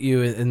could hit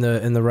you in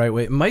the right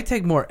way. It might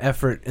take more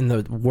effort in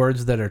the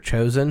words that are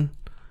chosen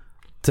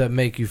to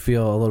make you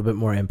feel a little bit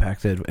more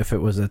impacted if it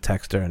was a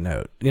text or a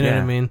note. You know what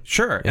I mean?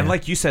 Sure. Yeah. And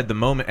like you said, the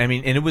moment, and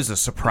it was a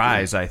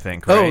surprise, I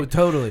think, right? Oh,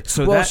 totally.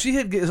 So well, that-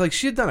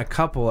 she had done a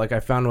couple. Like I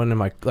found one in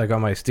my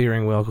on my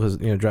steering wheel because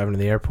driving to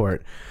the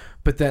airport.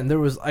 But then there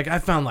was I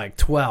found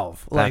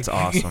 12. That's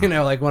awesome.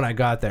 When I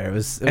got there, it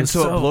was and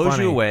so it blows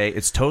funny. you away.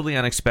 It's totally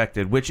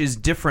unexpected, which is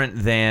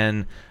different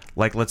than,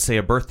 like, let's say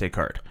a birthday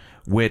card,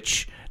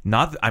 which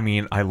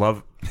I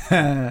love.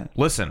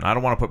 Listen, I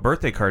don't want to put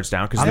birthday cards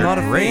down because I'm they're not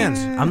a great.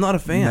 fan. I'm not a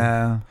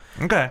fan.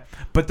 Okay,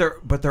 but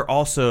they're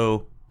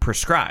also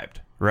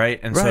prescribed, right?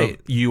 And Right.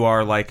 so you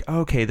are like,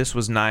 okay, this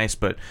was nice,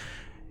 but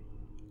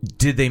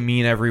did they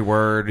mean every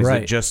word? Is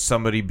Right. it just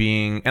somebody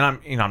being? And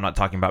I'm not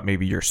talking about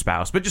maybe your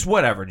spouse, but just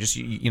whatever. Just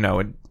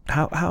and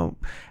how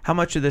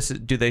much of this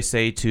do they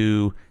say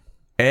to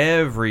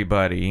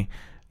everybody?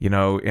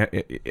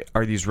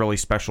 Are these really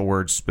special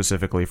words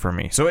specifically for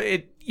me? So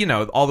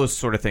all those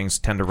sort of things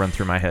tend to run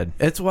through my head.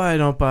 It's why I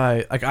don't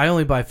buy I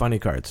only buy funny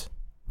cards.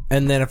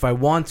 And then if I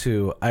want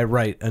to, I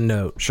write a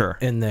note Sure.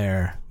 in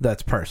there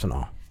that's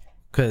personal.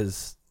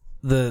 Because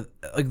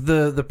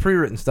the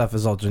pre-written stuff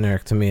is all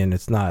generic to me, and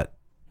it's not.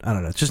 I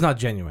don't know. It's just not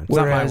genuine. It's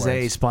Whereas not my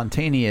a words.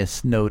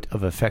 spontaneous note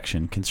of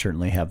affection can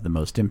certainly have the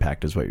most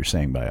impact, is what you're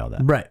saying by all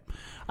that. Right.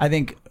 I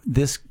think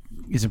this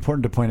is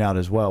important to point out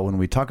as well when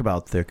we talk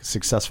about the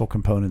successful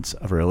components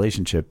of a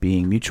relationship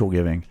being mutual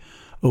giving,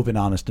 open,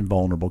 honest, and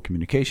vulnerable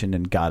communication,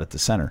 and God at the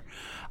center.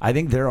 I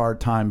think there are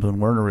times when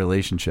we're in a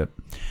relationship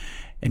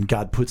and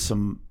God puts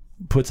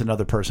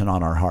another person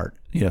on our heart,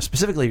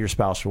 specifically your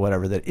spouse or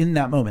whatever, that in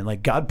that moment,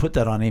 like God put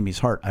that on Amy's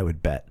heart, I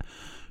would bet,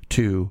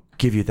 to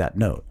give you that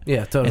note.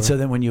 Yeah, totally. And so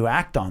then when you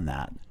act on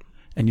that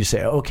and you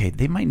say, okay,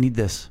 they might need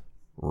this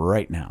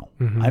right now.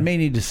 I may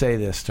need to say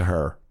this to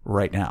her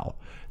right now.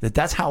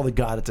 That's how the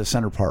God at the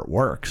center part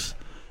works.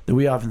 That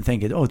we often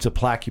think, it's a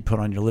plaque you put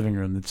on your living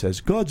room that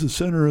says, God's the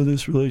center of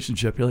this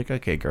relationship. You're like,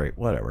 okay, great,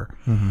 whatever.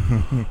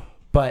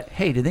 But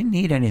hey, do they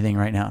need anything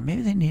right now?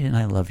 Maybe they need an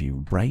I love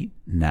you right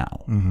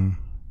now. And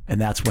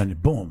that's when,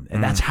 boom.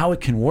 And that's how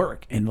it can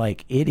work. And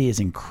like, it is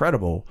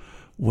incredible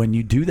when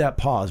you do that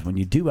pause, when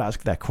you do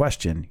ask that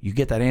question, you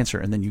get that answer,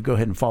 and then you go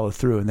ahead and follow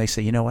through, and they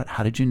say, you know what?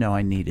 How did you know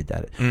I needed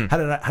that?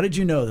 How did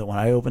you know that when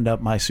I opened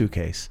up my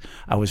suitcase,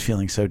 I was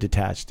feeling so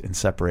detached and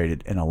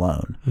separated and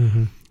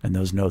alone? And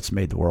those notes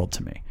made the world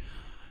to me.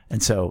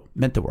 And so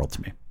meant the world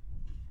to me.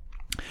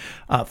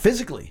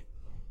 Physically,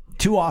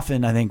 too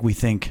often I think we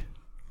think,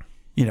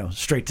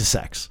 straight to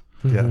sex.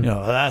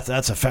 Yeah.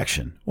 That's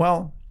affection.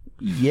 Well,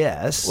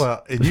 yes.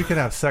 Well, and you can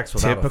have sex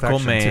without Typical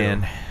affection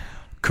man. too.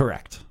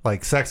 Correct.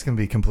 Like sex can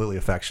be completely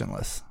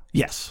affectionless.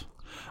 Yes.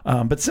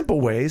 But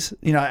simple ways,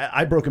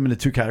 I broke them into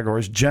two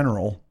categories: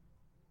 general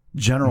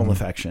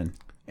affection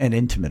and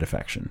intimate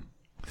affection.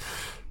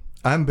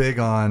 I'm big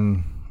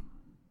on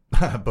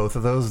both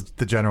of those,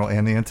 the general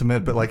and the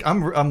intimate, but like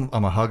I'm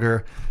a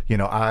hugger.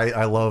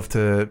 I love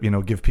to,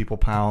 give people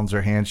pounds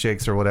or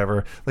handshakes or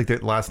whatever.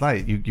 Like last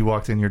night you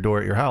walked in your door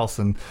at your house,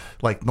 and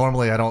like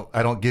normally I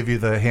don't give you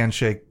the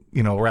handshake,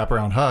 wrap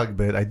around hug,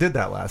 but I did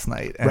that last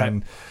night.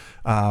 And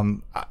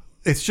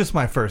it's just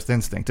my first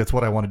instinct. It's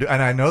what I want to do.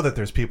 And I know that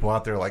there's people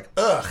out there like,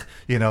 ugh,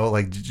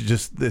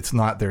 just it's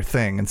not their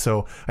thing. And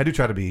so I do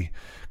try to be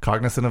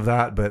cognizant of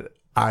that, but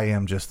I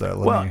am just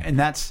and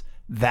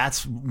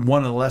that's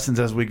one of the lessons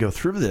as we go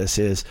through this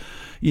is,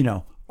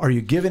 are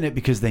you giving it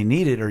because they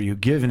need it, or are you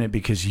giving it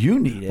because you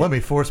need it? Let me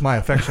force my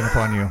affection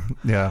upon you.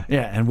 Yeah.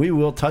 Yeah, and we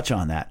will touch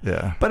on that.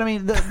 Yeah. But I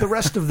mean, the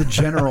rest of the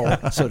general,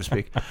 so to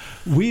speak,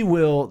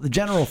 the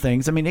general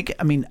things. I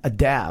mean, a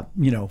dab,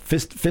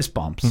 fist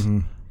bumps.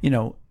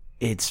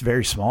 It's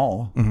very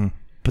small,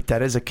 but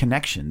that is a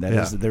connection.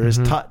 There is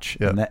touch,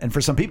 and for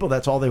some people,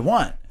 that's all they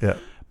want. Yeah.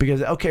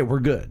 Because okay,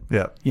 we're good.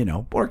 Yeah.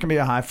 Or it can be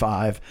a high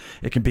five.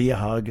 It can be a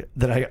hug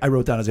that I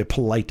wrote down as a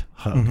polite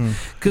hug.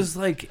 Because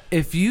like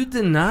if you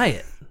deny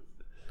it,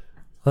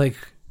 like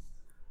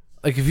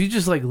if you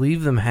just like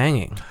leave them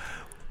hanging,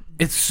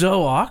 it's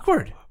so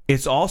awkward.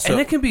 It's also,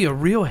 and it can be a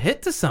real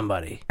hit to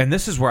somebody. and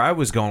this is where I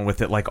was going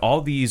with it. Like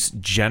all these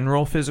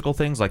general physical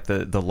things, like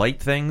the light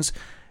things,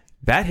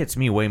 that hits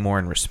me way more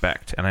in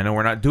respect. And I know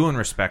we're not doing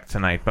respect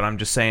tonight, but I'm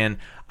just saying,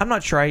 I'm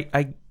not sure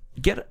I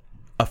get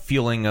a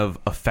feeling of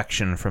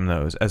affection from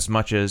those as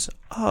much as,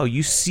 oh,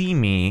 you see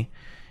me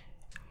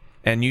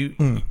and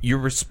you're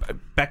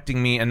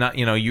respecting me, and not,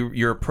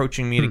 you're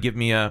approaching me to give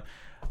me a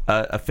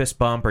fist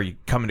bump, or you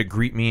coming to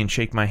greet me and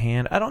shake my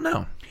hand. I don't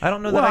know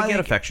that I get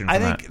affection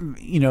from that.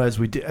 I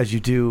think, as you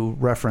do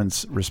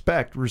reference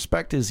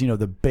respect is,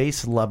 the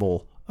base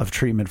level of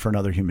treatment for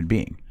another human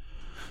being.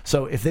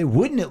 So if they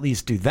wouldn't at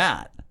least do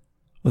that,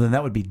 well, then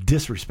that would be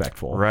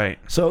disrespectful. Right.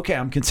 So, okay,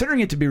 I'm considering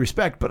it to be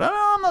respect, but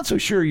I'm not so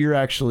sure you're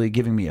actually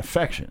giving me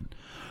affection.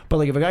 But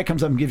like if a guy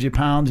comes up and gives you a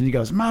pound and he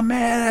goes, my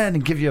man,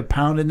 and give you a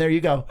pound in there,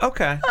 you go,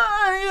 Okay.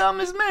 I'm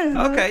his man.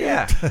 Okay,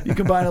 yeah. You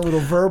combine a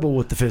little verbal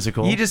with the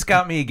physical. You just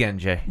got me again,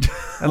 Jay.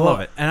 I love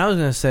it. And I was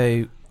gonna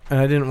say, and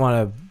I didn't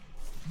want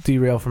to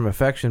derail from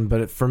affection,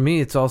 but for me,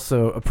 it's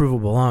also approval,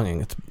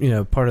 belonging. It's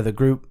part of the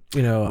group.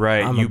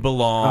 Right. I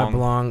belong.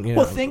 belong.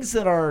 Well, things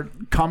that are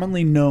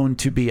commonly known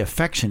to be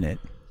affectionate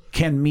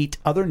can meet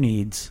other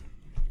needs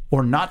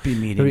or not be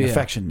meeting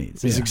affection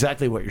needs. Is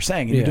exactly what you're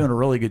saying. And you're doing a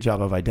really good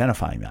job of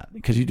identifying that,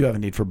 because you do have a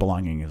need for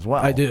belonging as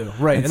well. I do.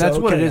 Right. And that's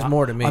what it is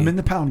more to me. I'm in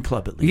the pound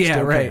club at least. Yeah,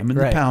 okay, right. I'm in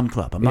the pound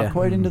club. I'm not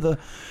quite into the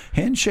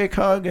handshake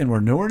hug, and we're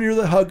nowhere near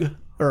the hug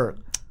or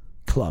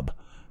club,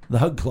 the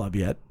hug club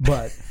yet,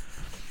 but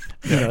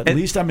at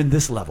least I'm in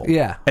this level.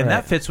 Yeah. And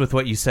that fits with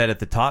what you said at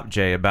the top,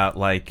 Jay, about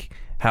like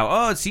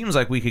how, it seems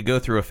like we could go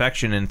through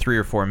affection in 3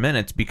 or 4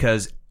 minutes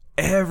because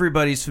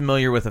everybody's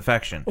familiar with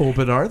affection. Oh,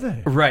 but are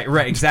they?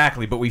 Right,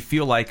 exactly. But we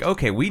feel like,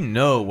 okay, we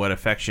know what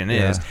affection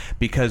is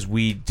because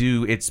we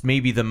do. It's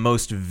maybe the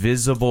most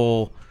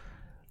visible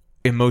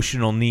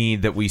emotional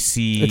need that we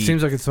see. It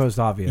seems like it's the most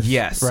obvious.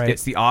 Yes, right?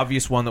 It's the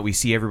obvious one that we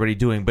see everybody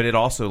doing, but it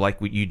also,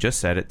 like what you just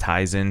said, it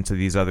ties into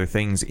these other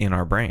things in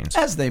our brains.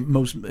 As they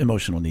most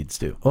emotional needs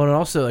do. Well, and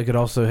also, it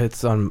also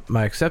hits on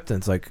my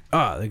acceptance. Like,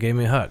 they gave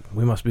me a hug.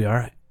 We must be all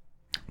right.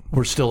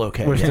 We're still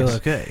okay. We're still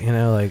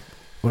okay.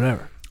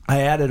 Whatever.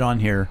 I added on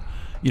here,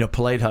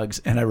 polite hugs,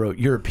 and I wrote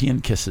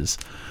European kisses.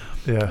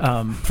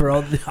 Yeah. For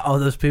all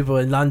those people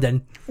in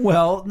London.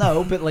 Well,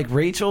 no, but like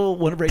Rachel,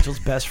 one of Rachel's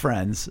best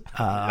friends,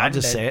 I'll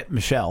just say it,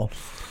 Michelle,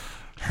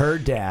 her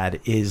dad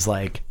is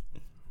like,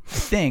 I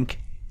think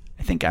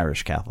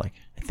Irish Catholic,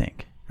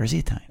 or is he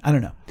Italian? I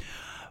don't know.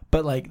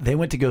 But like they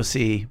went to go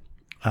see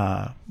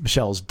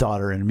Michelle's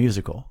daughter in a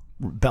musical.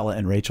 Bella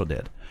and Rachel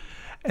did.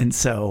 And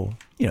so,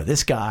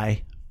 this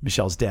guy,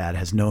 Michelle's dad,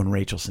 has known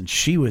Rachel since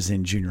she was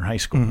in junior high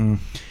school. Mm-hmm.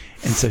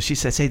 And so she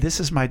says, hey, this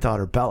is my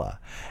daughter, Bella.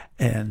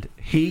 And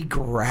he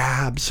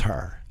grabs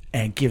her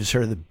and gives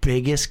her the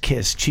biggest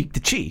kiss cheek to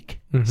cheek.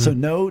 Mm-hmm. So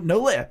no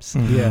lips.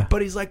 Mm-hmm. Yeah.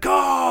 But he's like,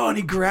 oh, and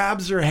he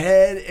grabs her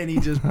head and he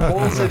just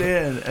pulls it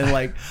in. And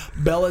like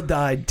Bella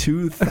died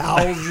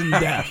 2,000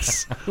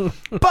 deaths.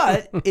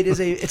 But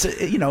it's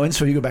a, and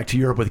so you go back to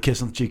Europe with a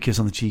kiss on the cheek, kiss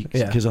on the cheek,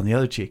 kiss on the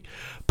other cheek.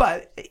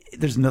 But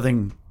there's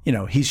nothing,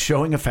 he's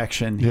showing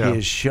affection. Yeah. He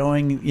is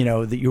showing,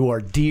 that you are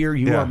dear.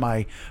 You are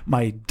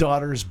my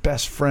daughter's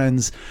best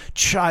friend's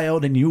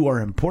child and you are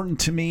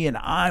important to me and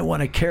I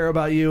want to care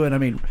about you. And I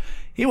mean,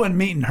 he wasn't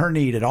meeting her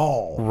need at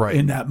all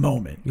in that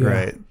moment. Yeah.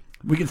 Right.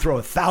 We can throw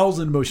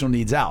 1,000 emotional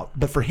needs out,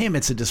 but for him,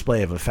 it's a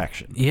display of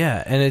affection.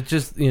 Yeah, and it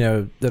just,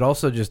 that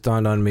also just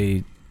dawned on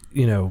me,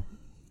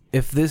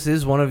 if this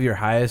is one of your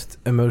highest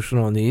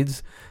emotional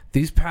needs,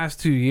 these past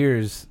 2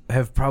 years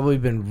have probably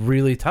been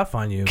really tough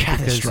on you.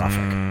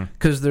 Catastrophic.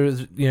 Because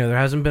there's, there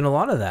hasn't been a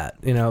lot of that.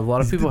 A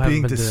lot of people haven't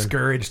being been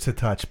discouraged to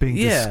touch, being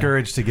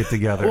discouraged to get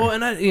together. Well,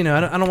 and I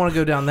don't want to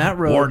go down that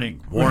road.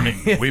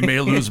 Warning. We may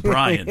lose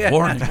Brian.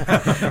 Warning.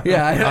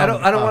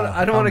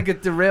 I don't want to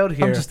get derailed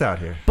here. I'm just out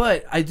here.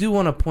 But I do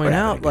want to point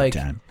out, like,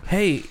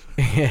 hey,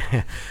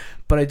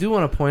 but I do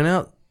want to point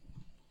out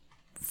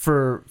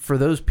for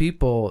those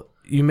people,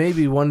 you may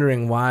be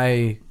wondering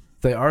why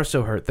they are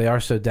so hurt, they are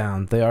so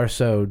down, they are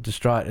so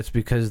distraught. It's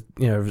because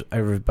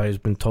everybody's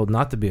been told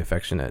not to be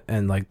affectionate,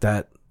 and like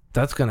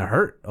that's gonna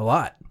hurt a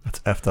lot. That's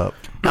effed up.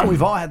 Now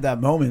we've all had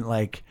that moment.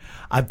 Like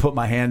I put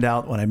my hand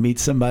out when I meet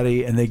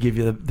somebody, and they give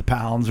you the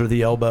pounds or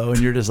the elbow, and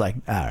you're just like,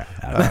 all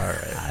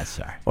right,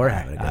 sorry, we're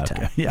having a good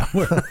time. Yeah.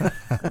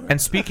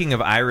 And speaking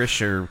of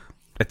Irish or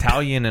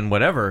Italian and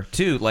whatever,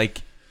 too,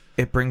 like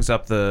it brings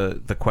up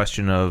the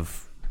question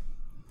of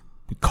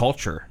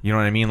culture, you know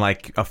what I mean,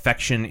 like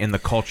affection in the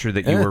culture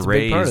that you were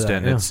raised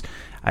in. It's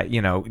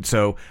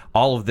so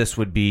all of this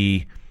would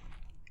be,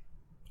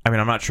 I mean,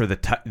 I'm not sure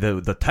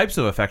the types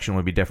of affection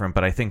would be different,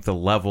 but I think the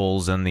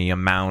levels and the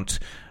amount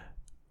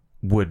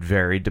would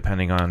vary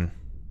depending on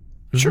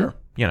sure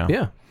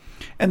yeah.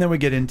 And then we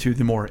get into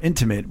the more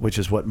intimate, which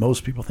is what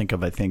most people think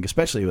of, I think,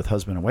 especially with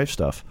husband and wife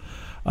stuff,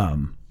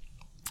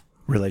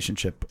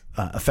 relationship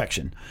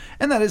affection,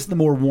 and that is the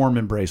more warm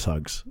embrace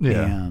hugs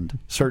and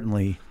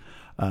certainly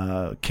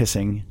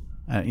kissing,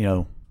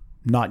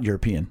 not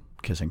European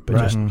kissing, but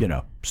just,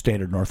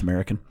 standard North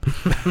American.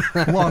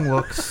 Long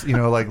looks,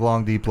 like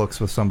long, deep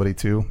looks with somebody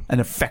too. An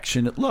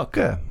affectionate look.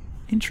 Yeah.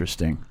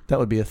 Interesting. That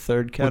would be a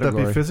third category.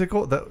 Would that be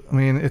physical?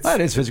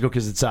 It is physical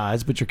because it's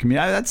eyes, but your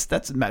community,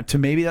 that's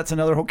maybe that's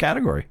another whole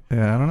category.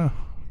 Yeah, I don't know.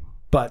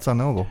 But it's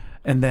unknowable.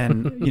 And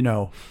then,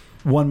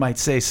 one might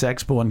say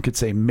sex, but one could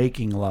say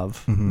making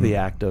love, the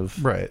act of,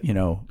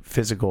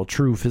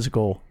 true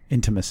physical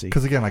intimacy.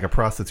 Because again, like a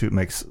prostitute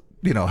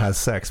has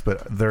sex,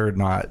 but they're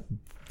not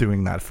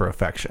doing that for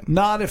affection.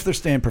 Not if they're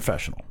staying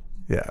professional.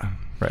 Yeah.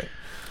 Right.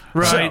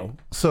 Right.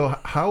 So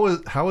how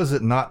is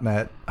it not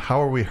met?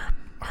 How are we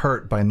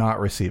hurt by not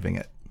receiving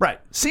it? Right.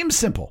 Seems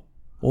simple.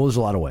 Well, there's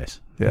a lot of ways.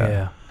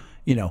 Yeah.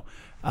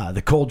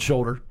 The cold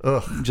shoulder.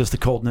 Ugh. Just the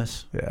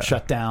coldness. Yeah.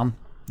 Shut down.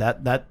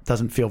 That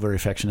doesn't feel very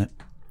affectionate.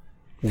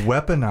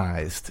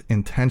 Weaponized,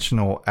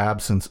 intentional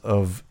absence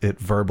of it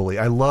verbally.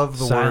 I love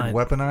the word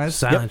weaponized.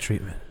 Silent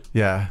treatment.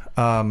 Yeah.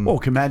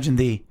 Imagine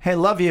the, hey,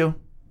 love you.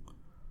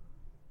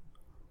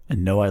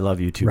 And no, I love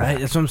you too. Right. Back.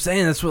 That's what I'm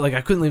saying. That's what, I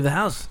couldn't leave the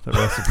house. The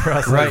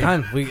reciprocity.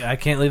 Right. I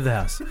can't leave the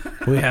house.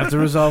 We have to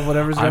resolve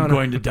whatever's going on. I'm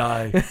going to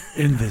die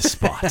in this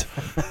spot.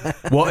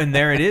 Well, and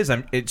there it is.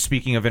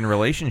 Speaking of in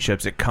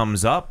relationships, it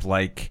comes up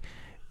like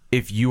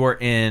if you are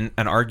in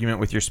an argument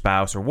with your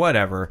spouse or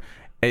whatever,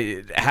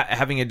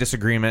 having a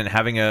disagreement,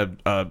 having a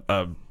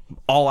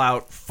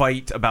all-out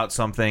fight about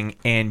something,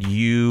 and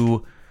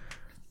you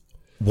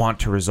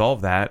want to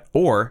resolve that,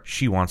 or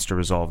she wants to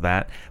resolve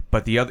that,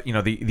 but the other,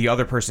 the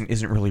other person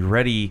isn't really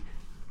ready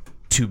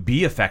to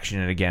be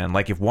affectionate again.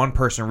 Like if one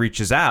person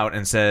reaches out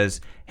and says,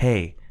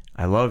 "Hey,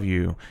 I love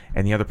you,"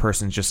 and the other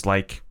person's just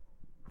like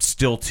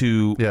still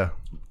too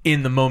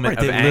in the moment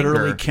of they anger,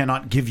 literally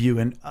cannot give you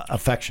an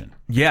affection.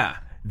 Yeah,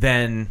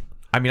 then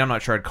I'm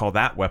not sure I'd call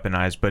that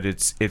weaponized, but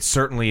it's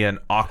certainly an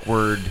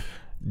awkward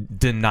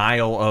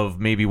denial of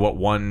maybe what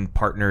one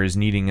partner is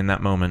needing in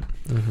that moment.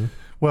 Mm-hmm.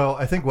 Well,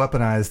 I think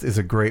weaponized is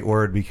a great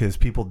word because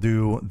people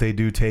do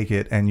take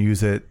it and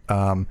use it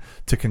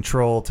to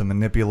control, to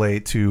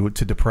manipulate, to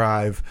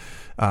deprive.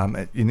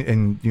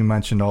 And you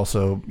mentioned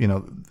also,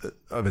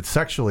 of it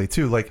sexually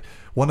too. Like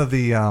one of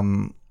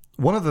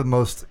the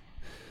most,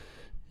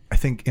 I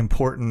think,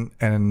 important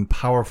and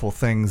powerful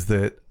things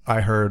that I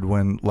heard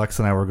when Lex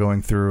and I were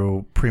going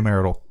through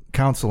premarital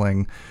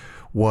counseling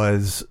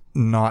was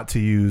not to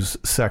use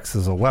sex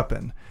as a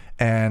weapon.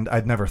 And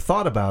I'd never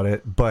thought about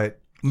it, but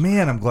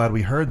man, I'm glad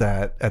we heard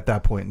that at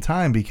that point in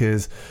time,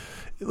 because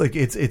like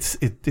it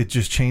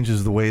just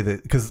changes the way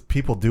that, because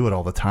people do it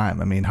all the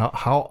time. I mean,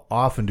 how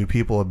often do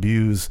people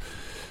abuse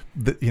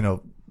the, you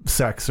know,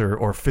 sex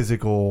or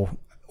physical,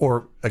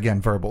 or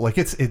again verbal? Like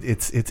it's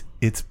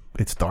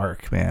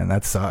dark, man.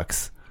 That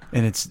sucks.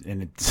 And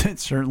it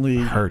certainly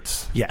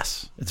Hurts.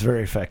 Yes, it's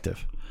very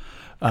effective.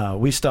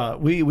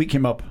 We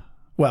came up,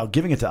 well,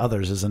 giving it to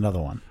others is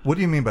another one. What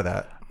do you mean by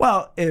that?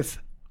 Well,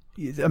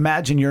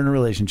 imagine you're in a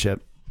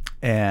relationship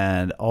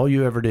and all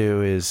you ever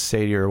do is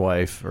say to your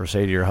wife or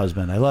say to your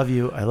husband, I love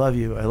you, I love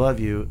you, I love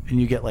you.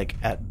 And you get like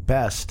at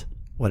best,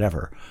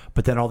 whatever.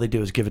 But then all they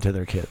do is give it to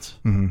their kids.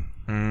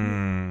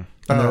 And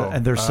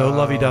they're so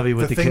lovey-dovey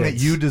with the kids. The thing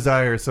that you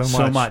desire so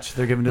much.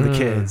 They're giving to the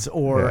kids,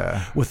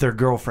 or with their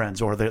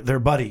girlfriends or their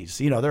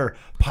buddies. You know, they're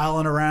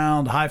piling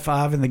around,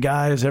 high-fiving the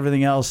guys,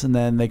 everything else, and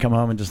then they come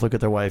home and just look at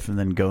their wife and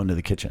then go into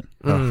the kitchen.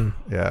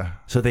 Yeah.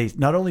 So they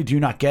not only do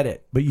not get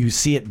it, but you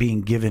see it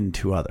being given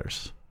to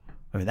others.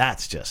 I mean,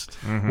 that's just...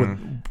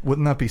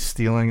 Wouldn't that be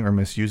stealing or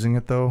misusing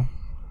it, though?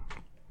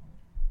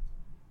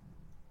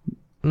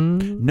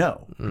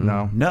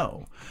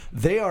 No.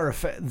 They are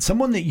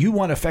someone that you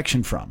want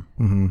affection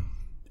from.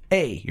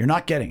 A, you're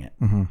not getting it.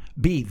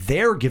 B,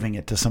 they're giving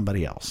it to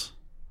somebody else.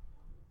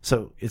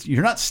 So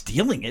you're not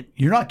stealing it.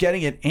 You're not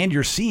getting it, and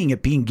you're seeing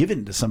it being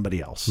given to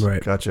somebody else.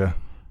 Right. Gotcha.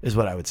 Is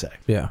what I would say.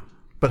 Yeah.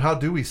 But how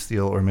do we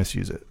steal or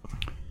misuse it?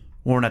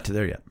 Well, we're not to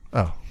there yet.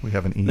 Oh, we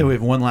have an E. Then we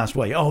have one last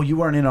way. Oh, you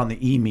weren't in on the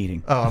E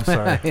meeting. Oh, I'm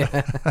sorry.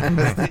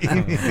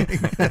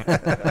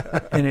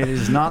 And it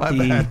is not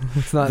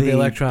It's not the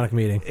electronic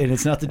meeting. And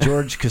it's not the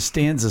George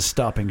Costanza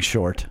stopping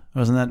short.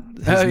 Wasn't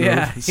that his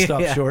move?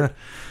 Stop short.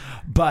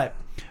 But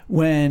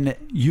when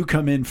you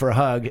come in for a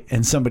hug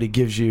and somebody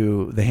gives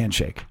you the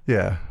handshake,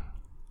 Yeah.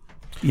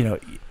 you know,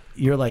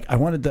 you're like, I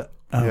wanted the...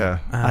 Oh, Yeah.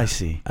 I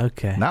see.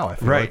 Okay. Now I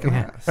feel like an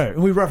ass. Right.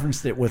 We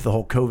referenced it with the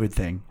whole COVID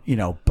thing, you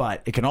know,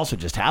 but it can also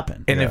just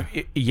happen. And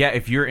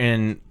if you're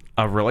in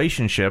a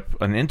relationship,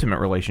 an intimate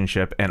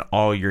relationship, and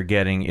all you're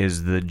getting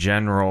is the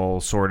general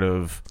sort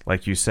of,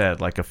 like you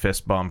said, like a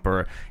fist bump,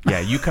 or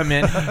you come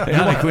in.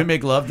 Can we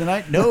make love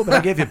tonight? No, but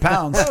I gave you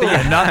pounds.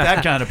 Yeah, not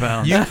that kind of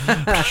pounds.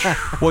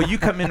 You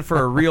come in for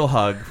a real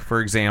hug, for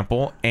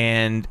example,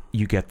 and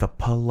you get the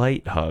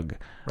polite hug,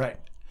 Right.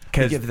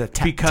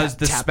 because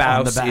the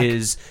spouse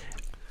is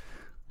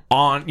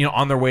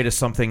on their way to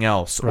something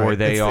else, or Right.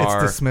 they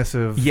are It's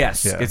dismissive.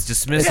 Yes, Yeah. it's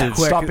dismissive.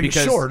 Stopping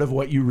because, short of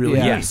what you really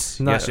need. Yes,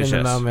 Not in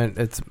the moment.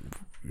 It's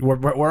we're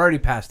already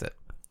past it.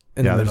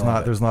 Yeah,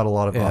 there's not a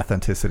lot of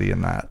authenticity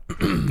in that.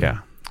 Yeah.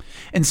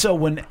 And so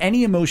when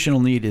any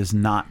emotional need is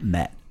not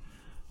met,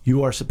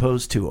 you are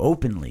supposed to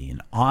openly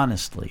and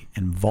honestly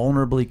and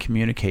vulnerably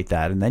communicate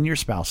that, and then your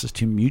spouse is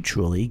to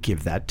mutually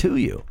give that to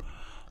you.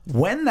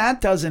 When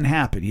that doesn't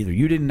happen, either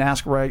you didn't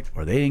ask right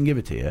or they didn't give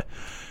it to you,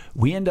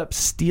 we end up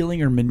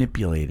stealing or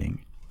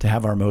manipulating to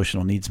have our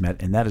emotional needs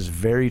met, and that is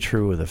very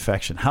true with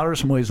affection. How are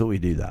some ways that we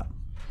do that?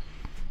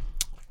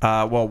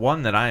 Well,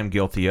 one that I am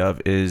guilty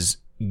of is,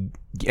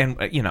 and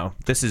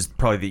this is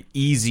probably the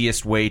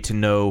easiest way to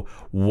know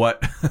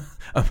what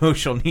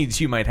emotional needs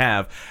you might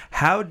have.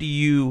 How do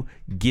you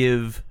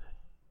give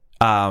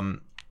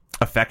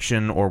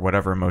affection or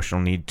whatever emotional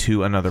need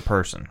to another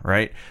person,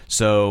 right?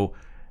 So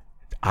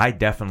I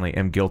definitely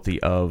am guilty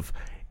of,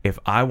 if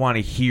I want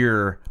to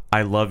hear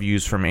I love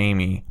yous from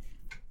Amy,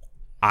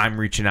 I'm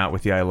reaching out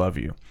with the I love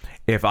you.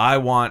 If I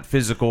want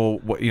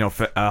physical,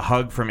 a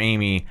hug from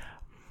Amy,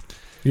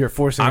 You're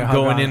forcing. I'm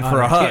going in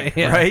for a hug,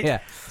 right?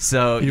 Yeah.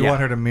 So You want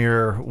her to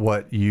mirror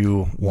what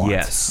you want.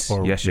 Yes.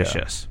 Or- Yes.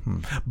 yeah.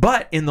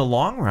 But in the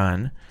long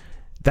run,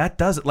 that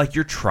doesn't, like,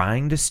 you're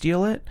trying to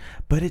steal it,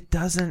 but it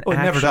doesn't it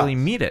never actually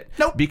does. meet it.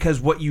 Nope. Because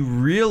what you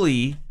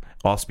really,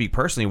 I'll speak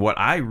personally, what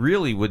I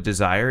really would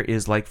desire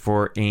is like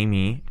for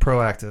Amy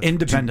Proactive.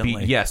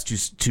 Independently.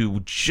 to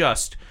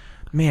just,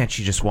 man,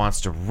 she just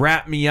wants to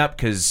wrap me up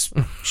because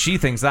she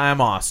thinks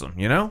I'm awesome,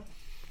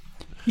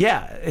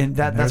 Yeah, and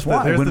that's there's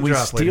why the when we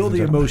drop, steal ladies and the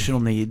gentlemen. emotional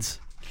needs,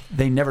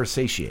 they never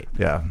satiate.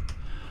 Yeah.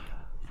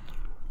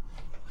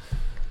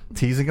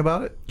 Teasing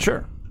about it?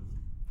 Sure.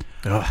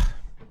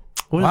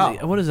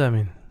 What does that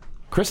mean?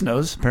 Chris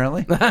knows,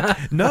 apparently.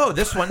 No,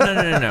 this one,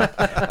 no.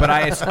 But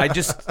I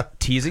just,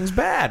 teasing's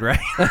bad, right?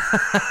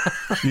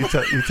 You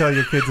tell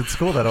your kids at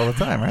school that all the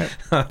time, right?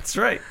 That's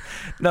right.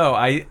 No,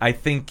 I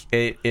think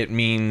it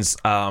means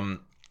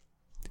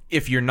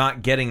if you're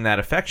not getting that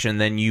affection,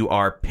 then you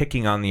are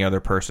picking on the other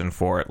person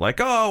for it. Like,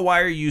 oh,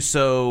 why are you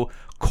so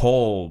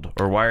cold?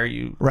 Or why are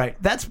you... Right.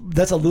 That's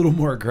a little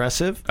more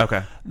aggressive.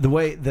 Okay. The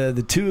way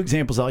the two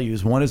examples I'll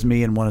use, one is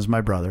me and one is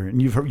my brother,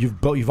 and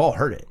you've all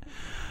heard it.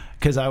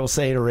 Because I will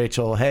say to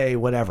Rachel, hey,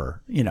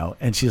 whatever,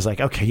 and she's like,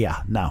 okay,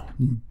 yeah, no,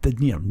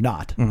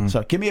 not. Mm-hmm.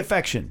 So give me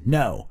affection.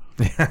 No.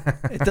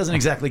 It doesn't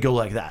exactly go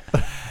like that.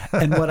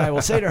 And what I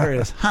will say to her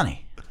is,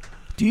 honey,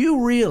 do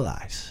you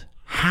realize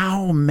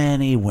how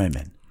many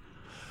women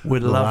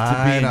would love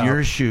to be Line in up.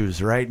 your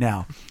shoes right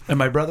now? And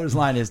my brother's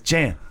line is,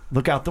 Jan,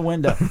 look out the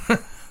window.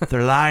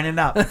 They're lining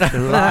up. They're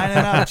lining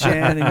up,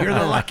 Jan, and you're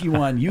the lucky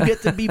one. You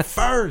get to be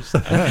first.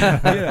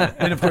 Yeah.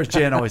 And of course,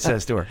 Jan always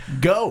says to her,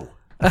 "Go."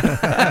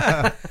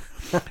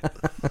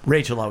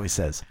 Rachel always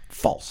says,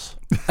 "False."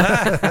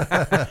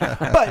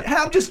 But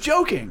I'm just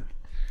joking.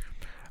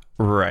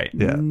 Right.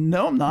 Yeah.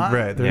 No, I'm not.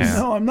 Right, there's-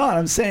 No, I'm not.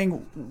 I'm saying,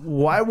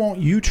 why won't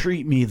you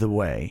treat me the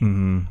way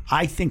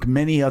I think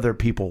many other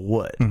people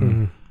would?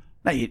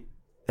 Now,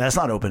 that's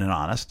not open and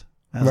honest.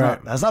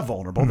 That's not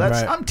vulnerable.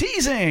 That's I'm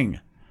teasing.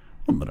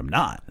 But I'm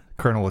not.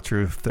 Kernel of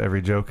truth to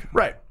every joke.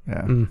 Right.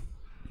 Yeah.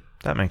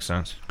 That makes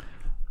sense.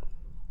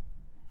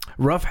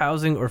 Rough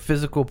housing or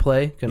physical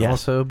play can Yes.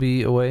 also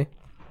be a way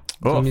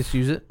to Oof.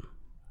 misuse it.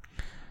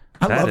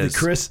 I That love is-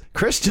 that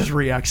Chris just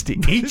reacts to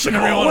each and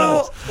every one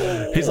else.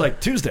 He's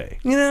like, Tuesday,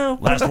 You know,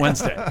 last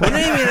Wednesday. when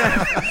Amy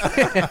and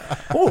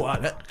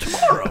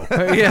Tomorrow.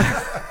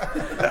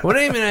 when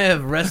Amy and I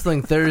have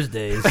wrestling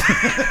Thursdays,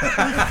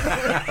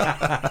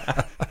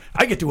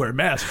 I get to wear a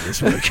mask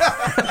this week.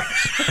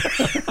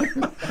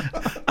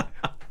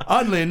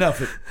 Oddly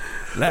enough, it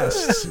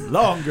lasts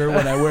longer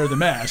when I wear the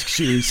mask.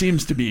 She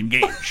seems to be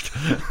engaged.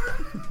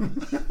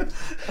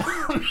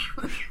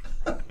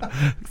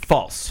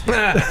 False.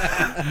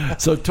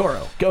 So,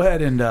 Toro, go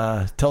ahead and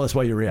tell us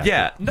why you react.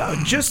 Yeah, no,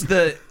 just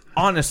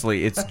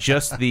honestly, it's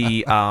just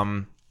the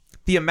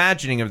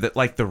imagining of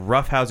like the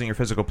roughhousing or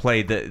physical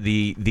play,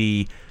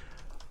 the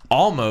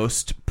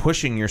almost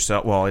pushing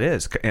yourself. Well, it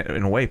is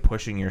in a way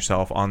pushing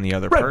yourself on the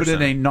other Right, person,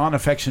 but in a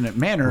non-affectionate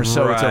manner,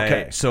 so it's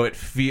okay. So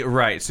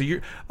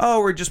So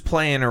we're just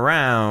playing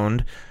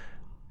around.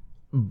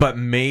 But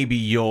maybe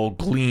you'll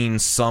glean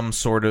some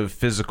sort of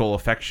physical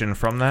affection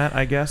from that,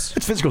 I guess.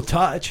 It's physical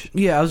touch.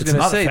 yeah, I was It's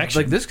gonna not say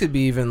affection. like this could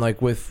be even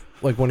like with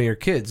like one of your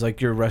kids,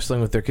 like you're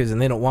wrestling with their kids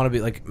and they don't want to be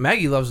like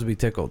Maggie loves to be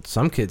tickled.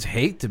 Some kids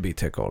hate to be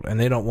tickled and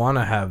they don't want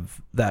to have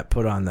that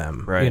put on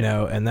them, Right. you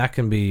know, and that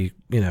can be,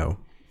 you know,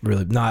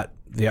 really not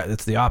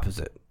it's the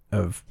opposite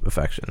of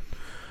affection.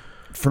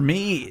 For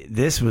me,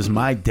 this was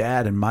my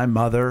dad and my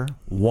mother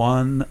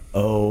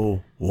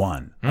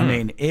 101. I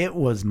mean, it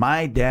was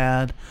my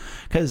dad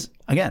because,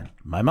 again,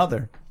 my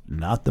mother,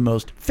 not the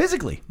most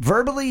physically,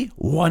 verbally,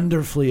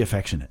 wonderfully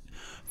affectionate.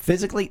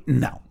 Physically,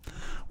 no.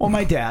 Well,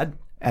 my dad,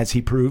 as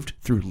he proved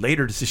through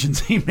later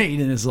decisions he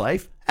made in his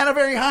life, had a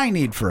very high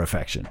need for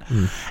affection.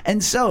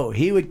 And so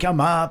he would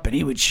come up and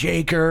he would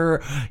shake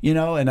her, you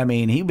know, and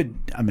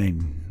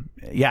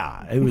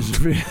yeah, it was,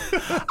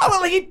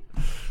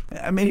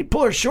 he'd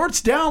pull her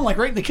shorts down, like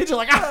right in the kitchen,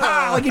 like,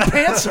 like he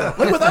pants her,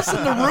 like with us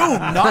in the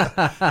room,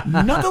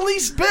 not the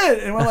least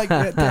bit. And we're like,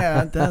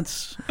 Dad, don't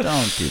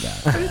do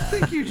that. I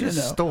think you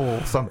just stole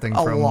something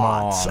A from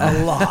lot.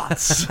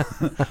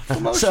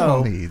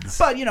 Emotional needs.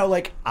 But, you know,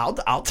 like,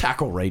 I'll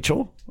tackle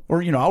Rachel,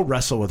 or, you know, I'll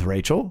wrestle with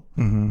Rachel,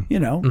 you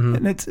know,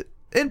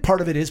 and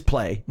part of it is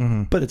play,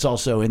 but it's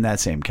also in that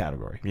same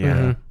category.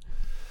 Yeah.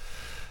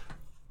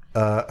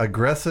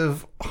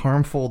 Aggressive,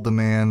 harmful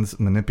demands,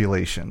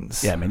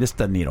 manipulations. Yeah, I mean, this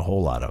doesn't need a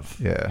whole lot of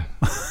Yeah.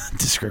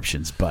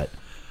 descriptions, but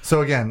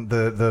So again,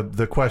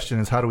 the question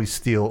is, how do we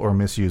steal or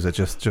misuse it?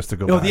 Just to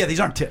go back. yeah, these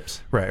aren't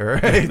tips. Right.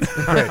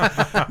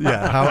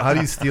 Yeah. How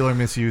do you steal or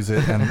misuse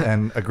it?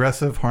 And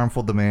aggressive,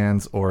 harmful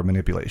demands or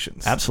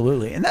manipulations.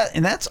 Absolutely, and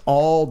that's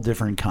all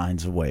different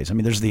kinds of ways. I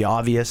mean, there's the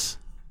obvious.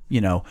 You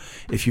know,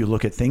 if you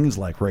look at things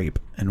like rape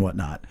and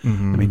whatnot, I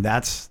mean,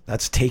 that's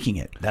taking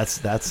it. That's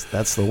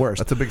the worst.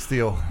 That's a big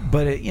steal.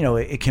 But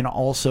it can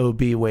also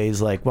be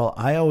ways like, well,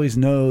 I always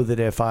know that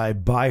if I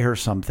buy her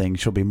something,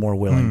 she'll be more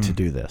willing to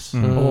do this.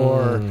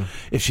 Or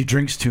if she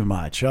drinks too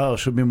much, she'll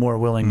be more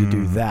willing to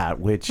do that.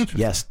 Which,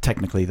 yes,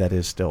 technically that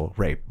is still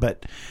rape.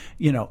 But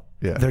Yeah.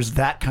 there's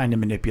that kind of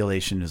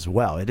manipulation as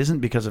well. It isn't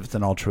because it's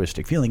an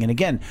altruistic feeling. And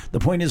again, the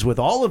point is with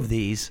all of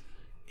these,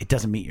 it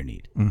doesn't meet your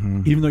need,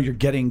 even though you're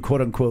getting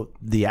quote unquote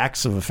the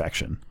acts of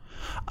affection.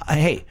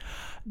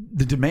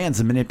 The demands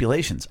and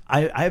manipulations.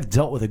 I have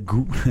dealt with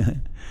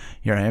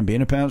here I am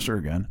being a pastor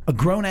again, a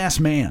grown ass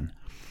man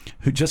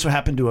who just so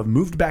happened to have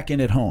moved back in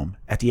at home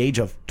at the age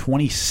of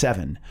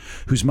 27,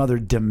 whose mother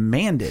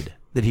demanded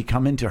that he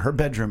come into her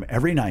bedroom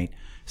every night,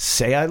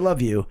 say I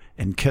love you,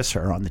 and kiss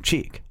her on the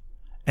cheek.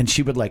 And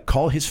she would like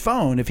call his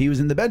phone if he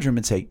was in the bedroom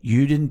and say,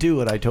 you didn't do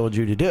what I told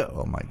you to do.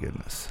 Oh my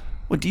goodness.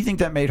 Well, do you think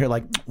that made her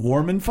like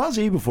warm and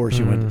fuzzy before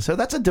she went? So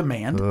that's a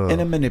demand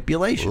and a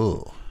manipulation.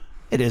 Ugh.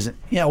 It isn't.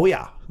 Yeah. Oh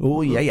yeah.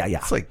 Oh yeah.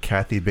 It's like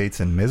Kathy Bates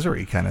in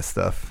Misery kind of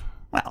stuff.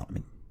 Well, I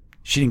mean,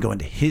 she didn't go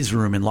into his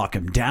room and lock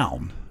him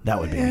down. That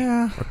would be.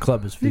 Yeah. Or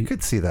club his You feet.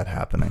 could see that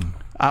happening.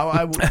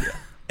 I would.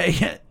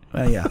 Yeah.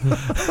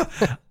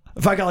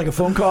 If I got like a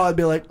phone call, I'd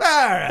be like,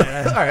 all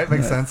right. All right,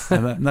 makes sense.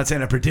 I'm not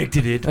saying I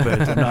predicted it,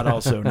 but I'm not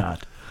also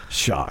not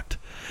shocked.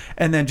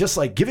 And then just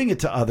like giving it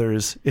to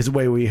others is a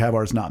way we have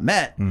ours not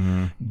met.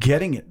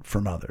 Getting it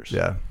from others.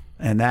 Yeah.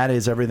 And that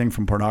is everything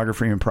from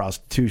pornography and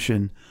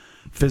prostitution,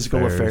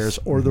 physical affairs,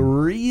 or the Mm-hmm.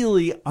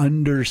 really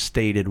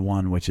understated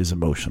one, which is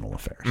emotional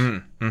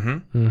affairs.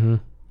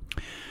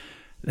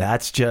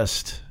 That's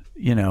just,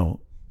 and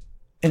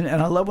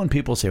I love when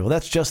people say, well,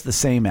 that's just the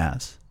same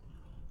as.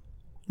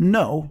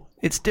 No,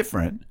 it's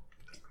different.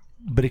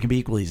 but it can be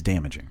equally as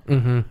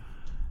damaging.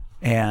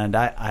 And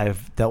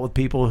I've dealt with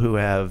people who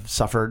have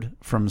suffered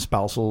from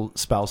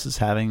spouses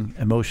having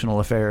emotional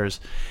affairs,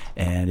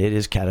 and it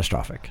is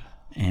catastrophic.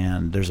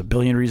 And there's a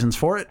billion reasons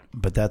for it,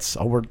 but that's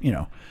all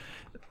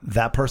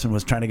that person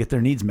was trying to get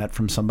their needs met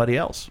from somebody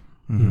else.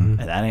 And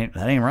that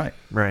ain't right.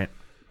 Right.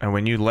 And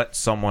when you let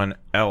someone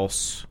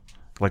else,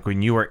 like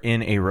when you are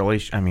in a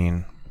relation, I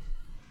mean,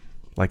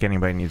 like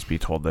anybody needs to be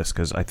told this,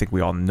 because I think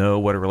we all know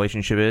what a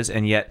relationship is,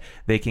 and yet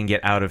they can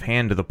get out of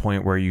hand to the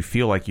point where you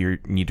feel like you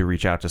need to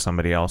reach out to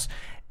somebody else.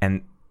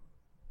 And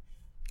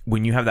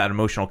when you have that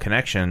emotional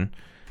connection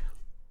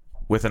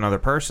with another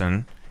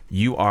person,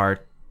 you are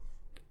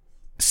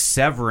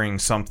severing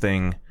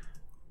something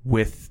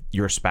with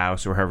your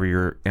spouse or whoever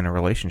you're in a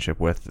relationship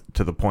with,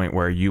 to the point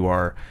where you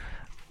are,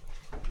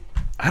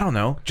 I don't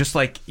know, just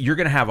like you're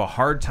going to have a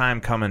hard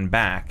time coming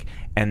back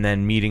and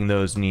then meeting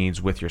those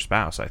needs with your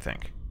spouse, I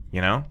think,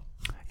 you know?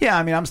 Yeah,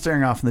 I mean, I'm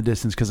staring off in the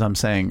distance because I'm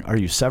saying, are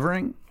you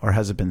severing, or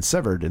has it been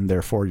severed and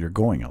therefore you're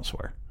going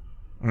elsewhere?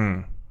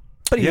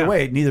 But either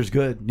way, neither's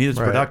good, neither's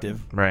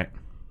productive. Right.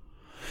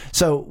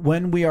 So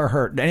when we are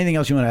hurt, anything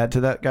else you want to add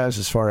to that, guys,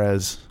 as far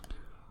as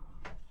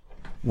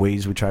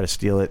ways we try to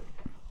steal it?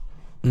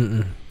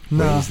 No,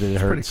 Ways that it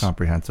it's pretty hurts?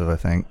 comprehensive, I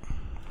think.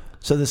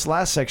 So this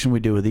last section we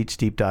do with each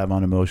deep dive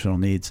on emotional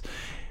needs,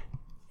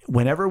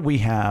 whenever we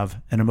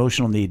have an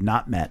emotional need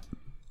not met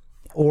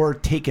or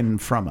taken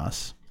from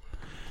us,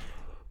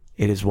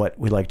 it is what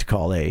we like to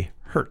call a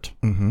hurt.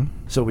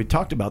 So we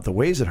talked about the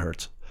ways it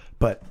hurts,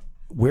 but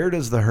where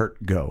does the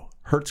hurt go?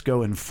 Hurts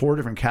go in 4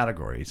 different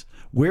categories.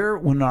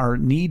 When our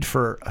need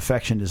for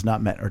affection is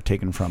not met or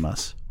taken from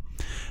us,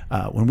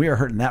 when we are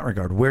hurt in that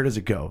regard, where does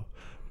it go?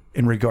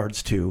 In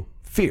regards to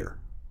fear.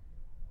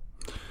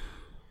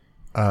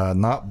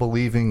 Not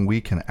believing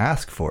we can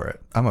ask for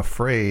it. I'm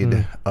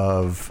afraid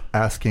of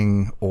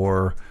asking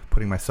or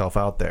putting myself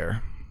out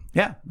there.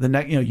 Yeah,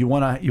 you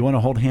want to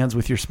hold hands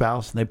with your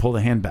spouse and they pull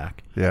the hand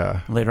back.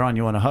 Yeah. Later on,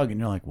 you want to hug and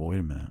you're like, well, wait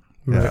a minute.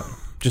 Yeah.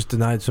 Just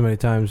denied so many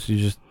times. You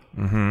just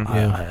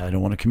I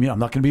don't want to communicate. I'm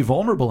not going to be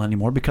vulnerable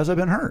anymore because I've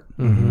been hurt.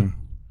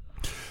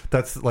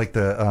 That's like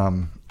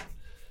the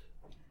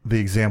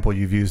example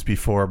you've used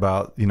before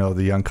about,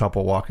 the young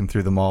couple walking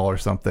through the mall or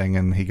something,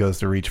 and he goes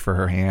to reach for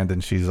her hand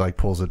and she's like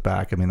pulls it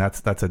back. I mean,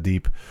 that's a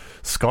deep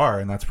scar,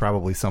 and that's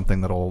probably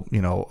something that'll,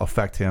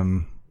 affect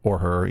him or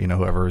her,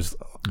 whoever's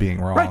being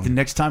wrong. Right. The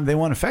next time they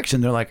want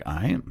affection, they're like,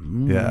 it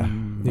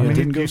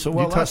didn't go so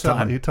well last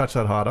time. You touched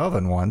that hot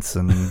oven once,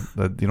 and you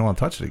don't want to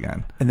touch it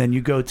again. And then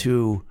you go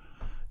to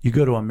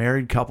a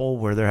married couple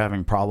where they're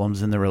having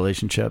problems in the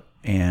relationship,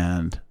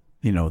 and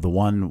the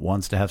one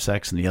wants to have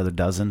sex and the other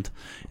doesn't.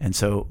 And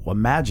so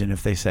imagine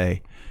if they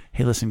say,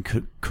 hey, listen,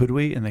 could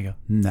we? And they go,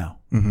 no.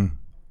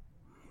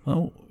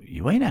 Well,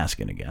 you ain't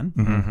asking again.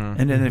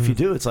 And then if you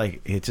do, it's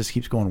like it just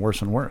keeps going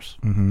worse and worse.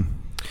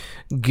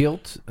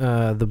 guilt,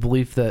 the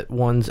belief that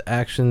one's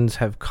actions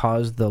have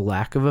caused the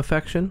lack of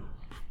affection.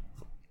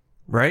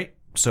 Right.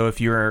 So if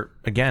you're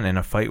again in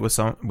a fight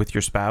with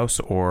your spouse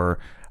or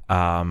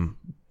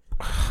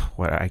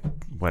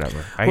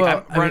whatever. I'm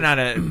running out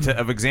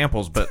of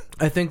examples, but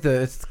I think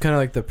that it's kind of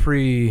like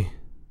the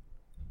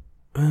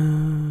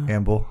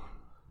Amble.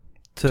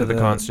 to the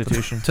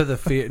Constitution, to the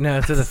fear.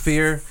 No, to the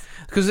fear,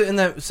 because in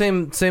that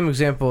same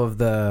example of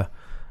the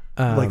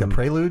Like the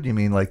prelude? You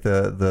mean like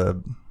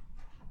the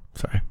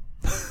sorry.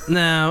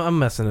 No, I'm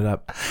messing it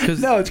up.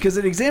 No, it's because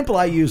an example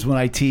I use when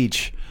I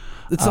teach.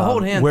 It's a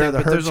hold hand where thing, the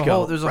but there's hurts a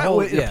whole go. there's a Right, whole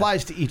well, it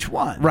applies to each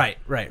one. Right.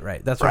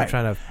 That's what I'm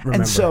trying to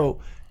remember. And so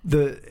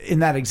in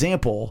that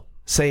example,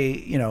 say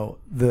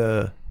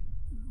the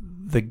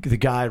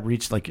guy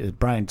reached, like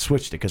Brian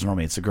switched it because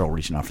normally it's the girl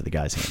reaching out for the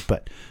guy's hand,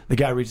 but the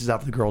guy reaches out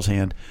for the girl's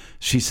hand.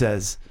 She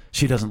says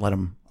she doesn't let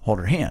him hold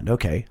her hand.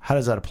 Okay, how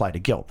does that apply to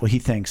guilt? Well, he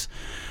thinks,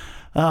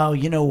 oh,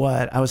 you know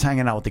what? I was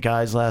hanging out with the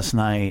guys last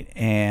night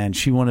and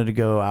she wanted to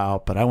go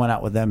out, but I went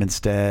out with them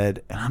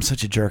instead. And I'm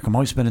such a jerk. I'm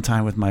always spending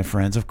time with my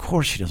friends. Of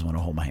course she doesn't want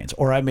to hold my hands.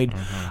 Or I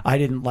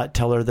didn't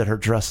tell her that her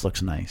dress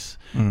looks nice.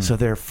 So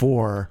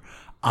therefore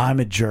I'm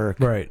a jerk.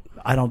 Right.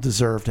 I don't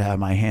deserve to have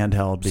my hand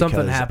held because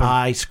Something happened.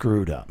 I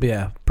screwed up.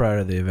 Yeah, prior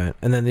to the event.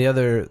 And then the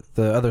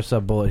other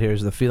sub bullet here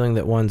is the feeling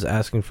that one's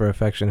asking for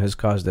affection has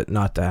caused it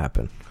not to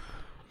happen.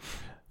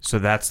 So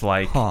that's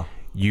like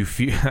you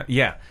feel,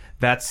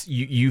 that's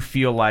you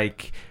feel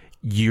like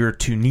you're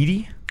too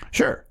needy.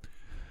 Sure.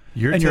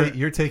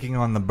 You're taking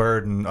on the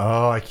burden.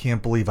 Oh, I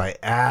can't believe I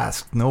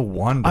asked. No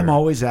wonder. I'm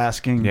always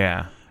asking.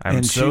 Yeah, I'm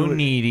And so she-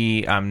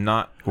 needy. I'm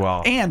not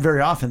well. And very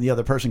often the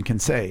other person can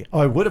say, oh,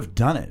 I would have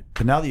done it,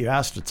 but now that you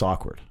asked, it's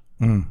awkward.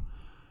 And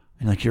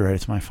like, you're right,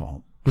 it's my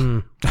fault.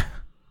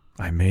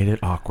 I made it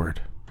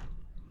awkward.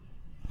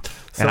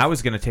 And I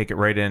was going to take it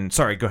right in.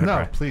 Sorry, go ahead. No,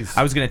 Brian. please.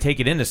 I was going to take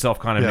it into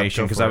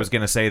self-condemnation Yeah, go because for I it. was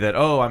going to say that,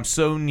 oh, I'm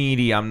so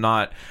needy.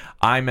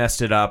 I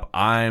messed it up.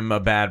 I'm a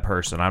bad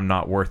person. I'm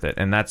not worth it.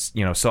 And that's,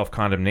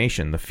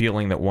 self-condemnation, the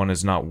feeling that one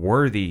is not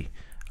worthy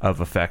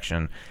of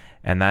affection.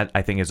 And that,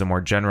 I think, is a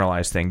more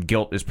generalized thing.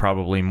 Guilt is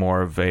probably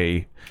more of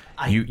a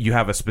you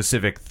have a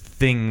specific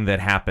thing that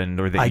happened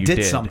or that I you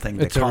did something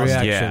that It's a caused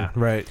reaction, Yeah.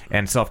 right?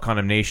 And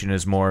self-condemnation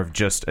is more of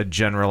just a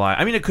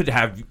generalized... I mean, it could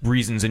have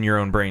reasons in your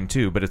own brain,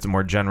 too, but it's a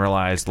more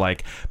generalized,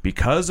 like,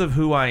 because of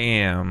who I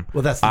am,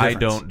 Well, that's the I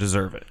difference. don't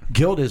deserve it.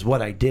 Guilt is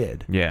what I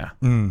did. Yeah.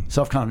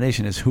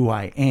 Self-condemnation is who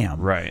I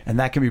am. Right. And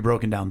that can be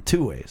broken down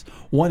two ways.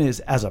 One is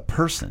as a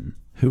person,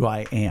 who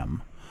I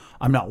am.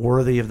 I'm not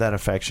worthy of that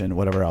affection,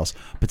 whatever else.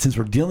 But since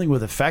we're dealing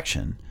with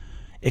affection,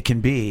 it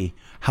can be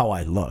how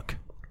I look.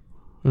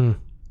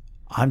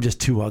 I'm just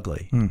too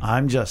ugly.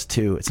 I'm just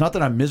too... It's not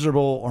that I'm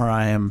miserable or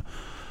I am,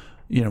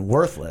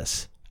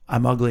 worthless.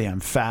 I'm ugly. I'm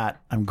fat.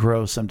 I'm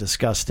gross. I'm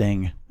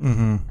disgusting.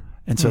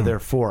 And so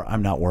therefore,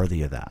 I'm not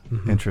worthy of that.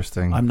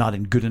 Interesting. I'm not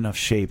in good enough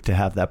shape to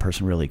have that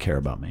person really care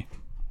about me.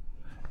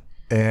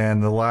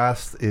 And the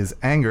last is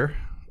anger.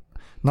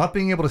 Not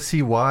being able to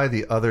see why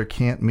the other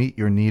can't meet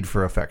your need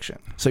for affection.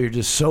 So you're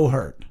just so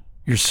hurt.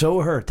 You're so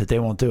hurt that they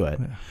won't do it.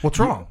 What's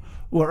wrong?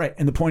 Well, right.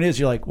 And the point is,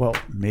 you're like, well,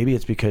 maybe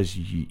it's because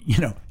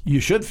you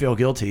should feel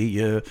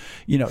guilty.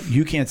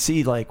 You can't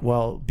see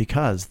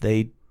because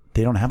they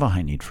don't have a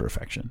high need for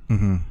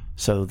affection.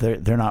 So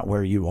they're not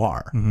where you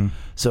are.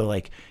 So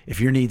like if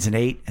your need's an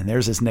 8 and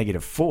theirs is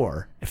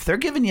 -4, if they're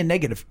giving you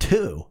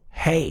 -2,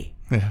 hey,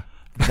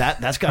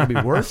 that's got to be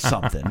worth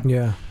something.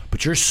 Yeah.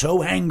 But you're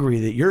so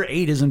angry that your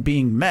 8 isn't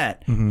being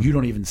met, you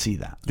don't even see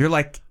that. You're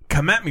like,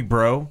 come at me,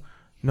 bro.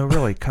 No,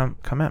 really, come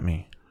at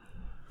me.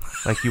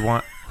 Like you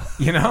want,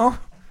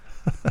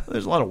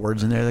 There's a lot of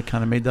words in there that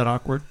kind of made that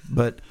awkward,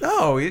 but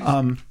No.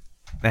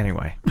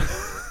 Anyway.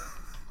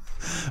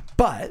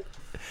 But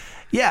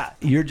yeah,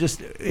 you're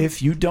just,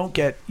 if you don't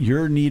get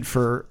your need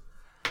for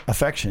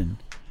affection,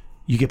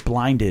 you get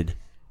blinded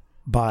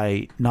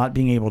by not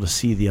being able to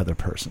see the other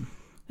person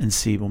and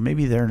see, well,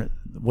 maybe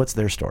what's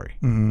their story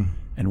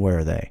and where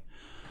are they?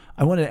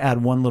 I want to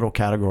add one little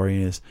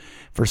category is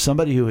for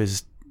somebody who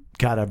has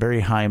got a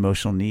very high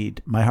emotional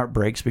need, my heart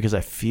breaks because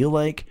I feel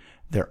like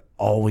they're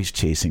always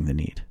chasing the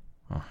need.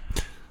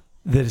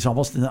 That it's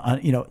almost,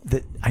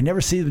 that I never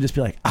see them just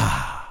be like,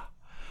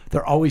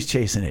 they're always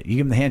chasing it. You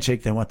give them the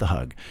handshake, they want the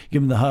hug. You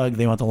give them the hug,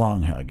 they want the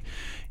long hug.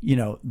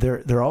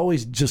 They're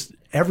always just,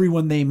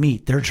 everyone they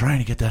meet, they're trying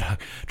to get that hug,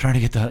 trying to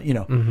get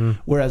the,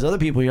 Whereas other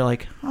people, you're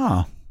like,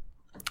 that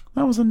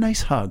was a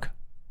nice hug.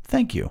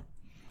 Thank you.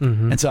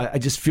 And so I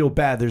just feel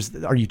bad.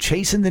 Are you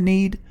chasing the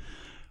need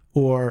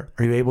or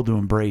are you able to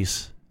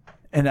embrace?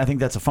 And I think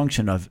that's a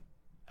function of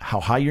how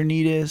high your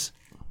need is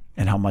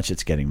and how much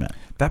it's getting met.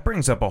 That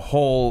brings up a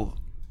whole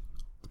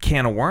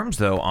can of worms,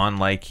 though, on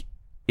like,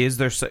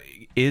 is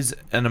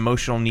an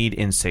emotional need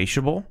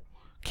insatiable?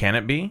 Can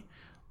it be?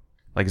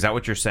 Like, is that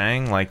what you're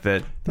saying? Like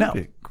that? No,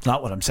 it's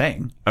not what I'm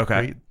saying.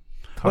 Okay. Great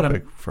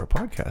topic for a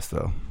podcast,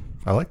 though.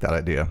 I like that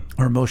idea.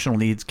 Or emotional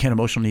needs. Can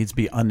emotional needs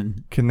be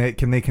Can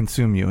they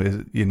consume you? Is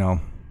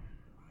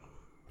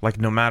Like,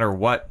 no matter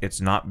what,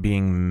 it's not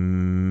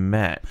being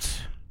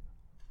met.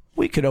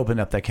 We could open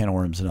up that can of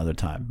worms another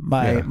time.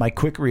 My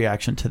quick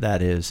reaction to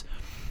that is,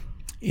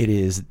 it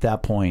is at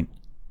that point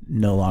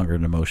no longer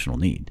an emotional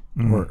need,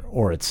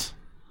 or it's.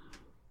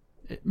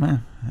 I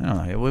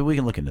don't know. We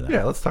can look into that.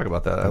 Yeah, let's talk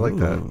about that. I like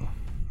that.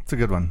 It's a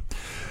good one.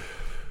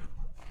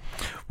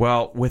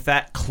 Well, with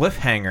that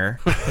cliffhanger,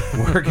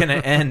 we're going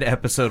to end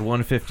episode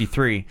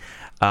 153.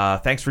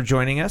 Thanks for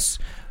joining us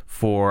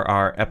for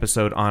our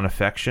episode on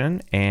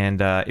affection.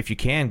 And if you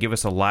can, give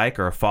us a like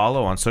or a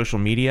follow on social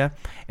media.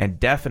 And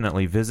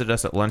definitely visit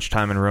us at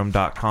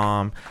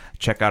lunchtimeinrome.com.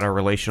 Check out our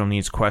relational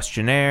needs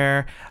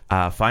questionnaire.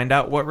 Find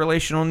out what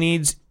relational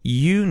needs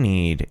you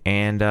need.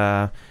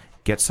 And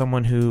get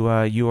someone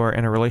who you are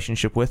in a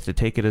relationship with to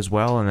take it as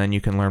well, and then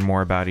you can learn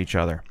more about each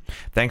other.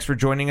 Thanks for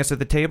joining us at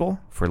the table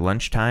for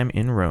Lunchtime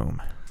in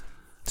Rome.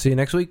 See you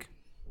next week.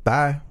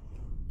 Bye.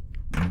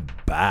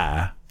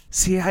 Bye.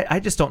 See, I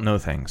just don't know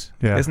things.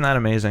 Yeah. Isn't that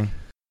amazing?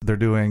 They're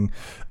doing,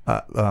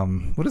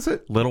 what is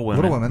it? Little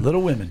Women. Little Women.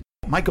 Little Women.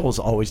 My goal is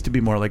always to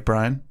be more like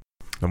Brian.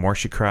 The more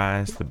she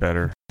cries, the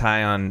better.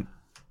 Tie on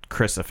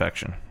Chris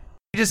affection.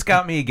 You just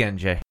got me again,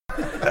 Jay.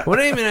 What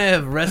do you mean I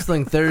have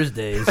Wrestling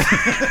Thursdays?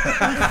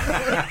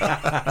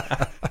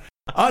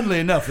 Oddly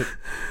enough, it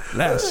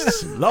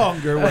lasts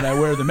longer when I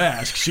wear the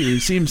mask. She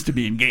seems to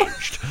be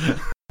engaged.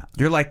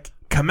 You're like,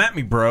 come at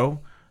me,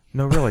 bro.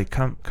 No, really,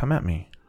 come at me.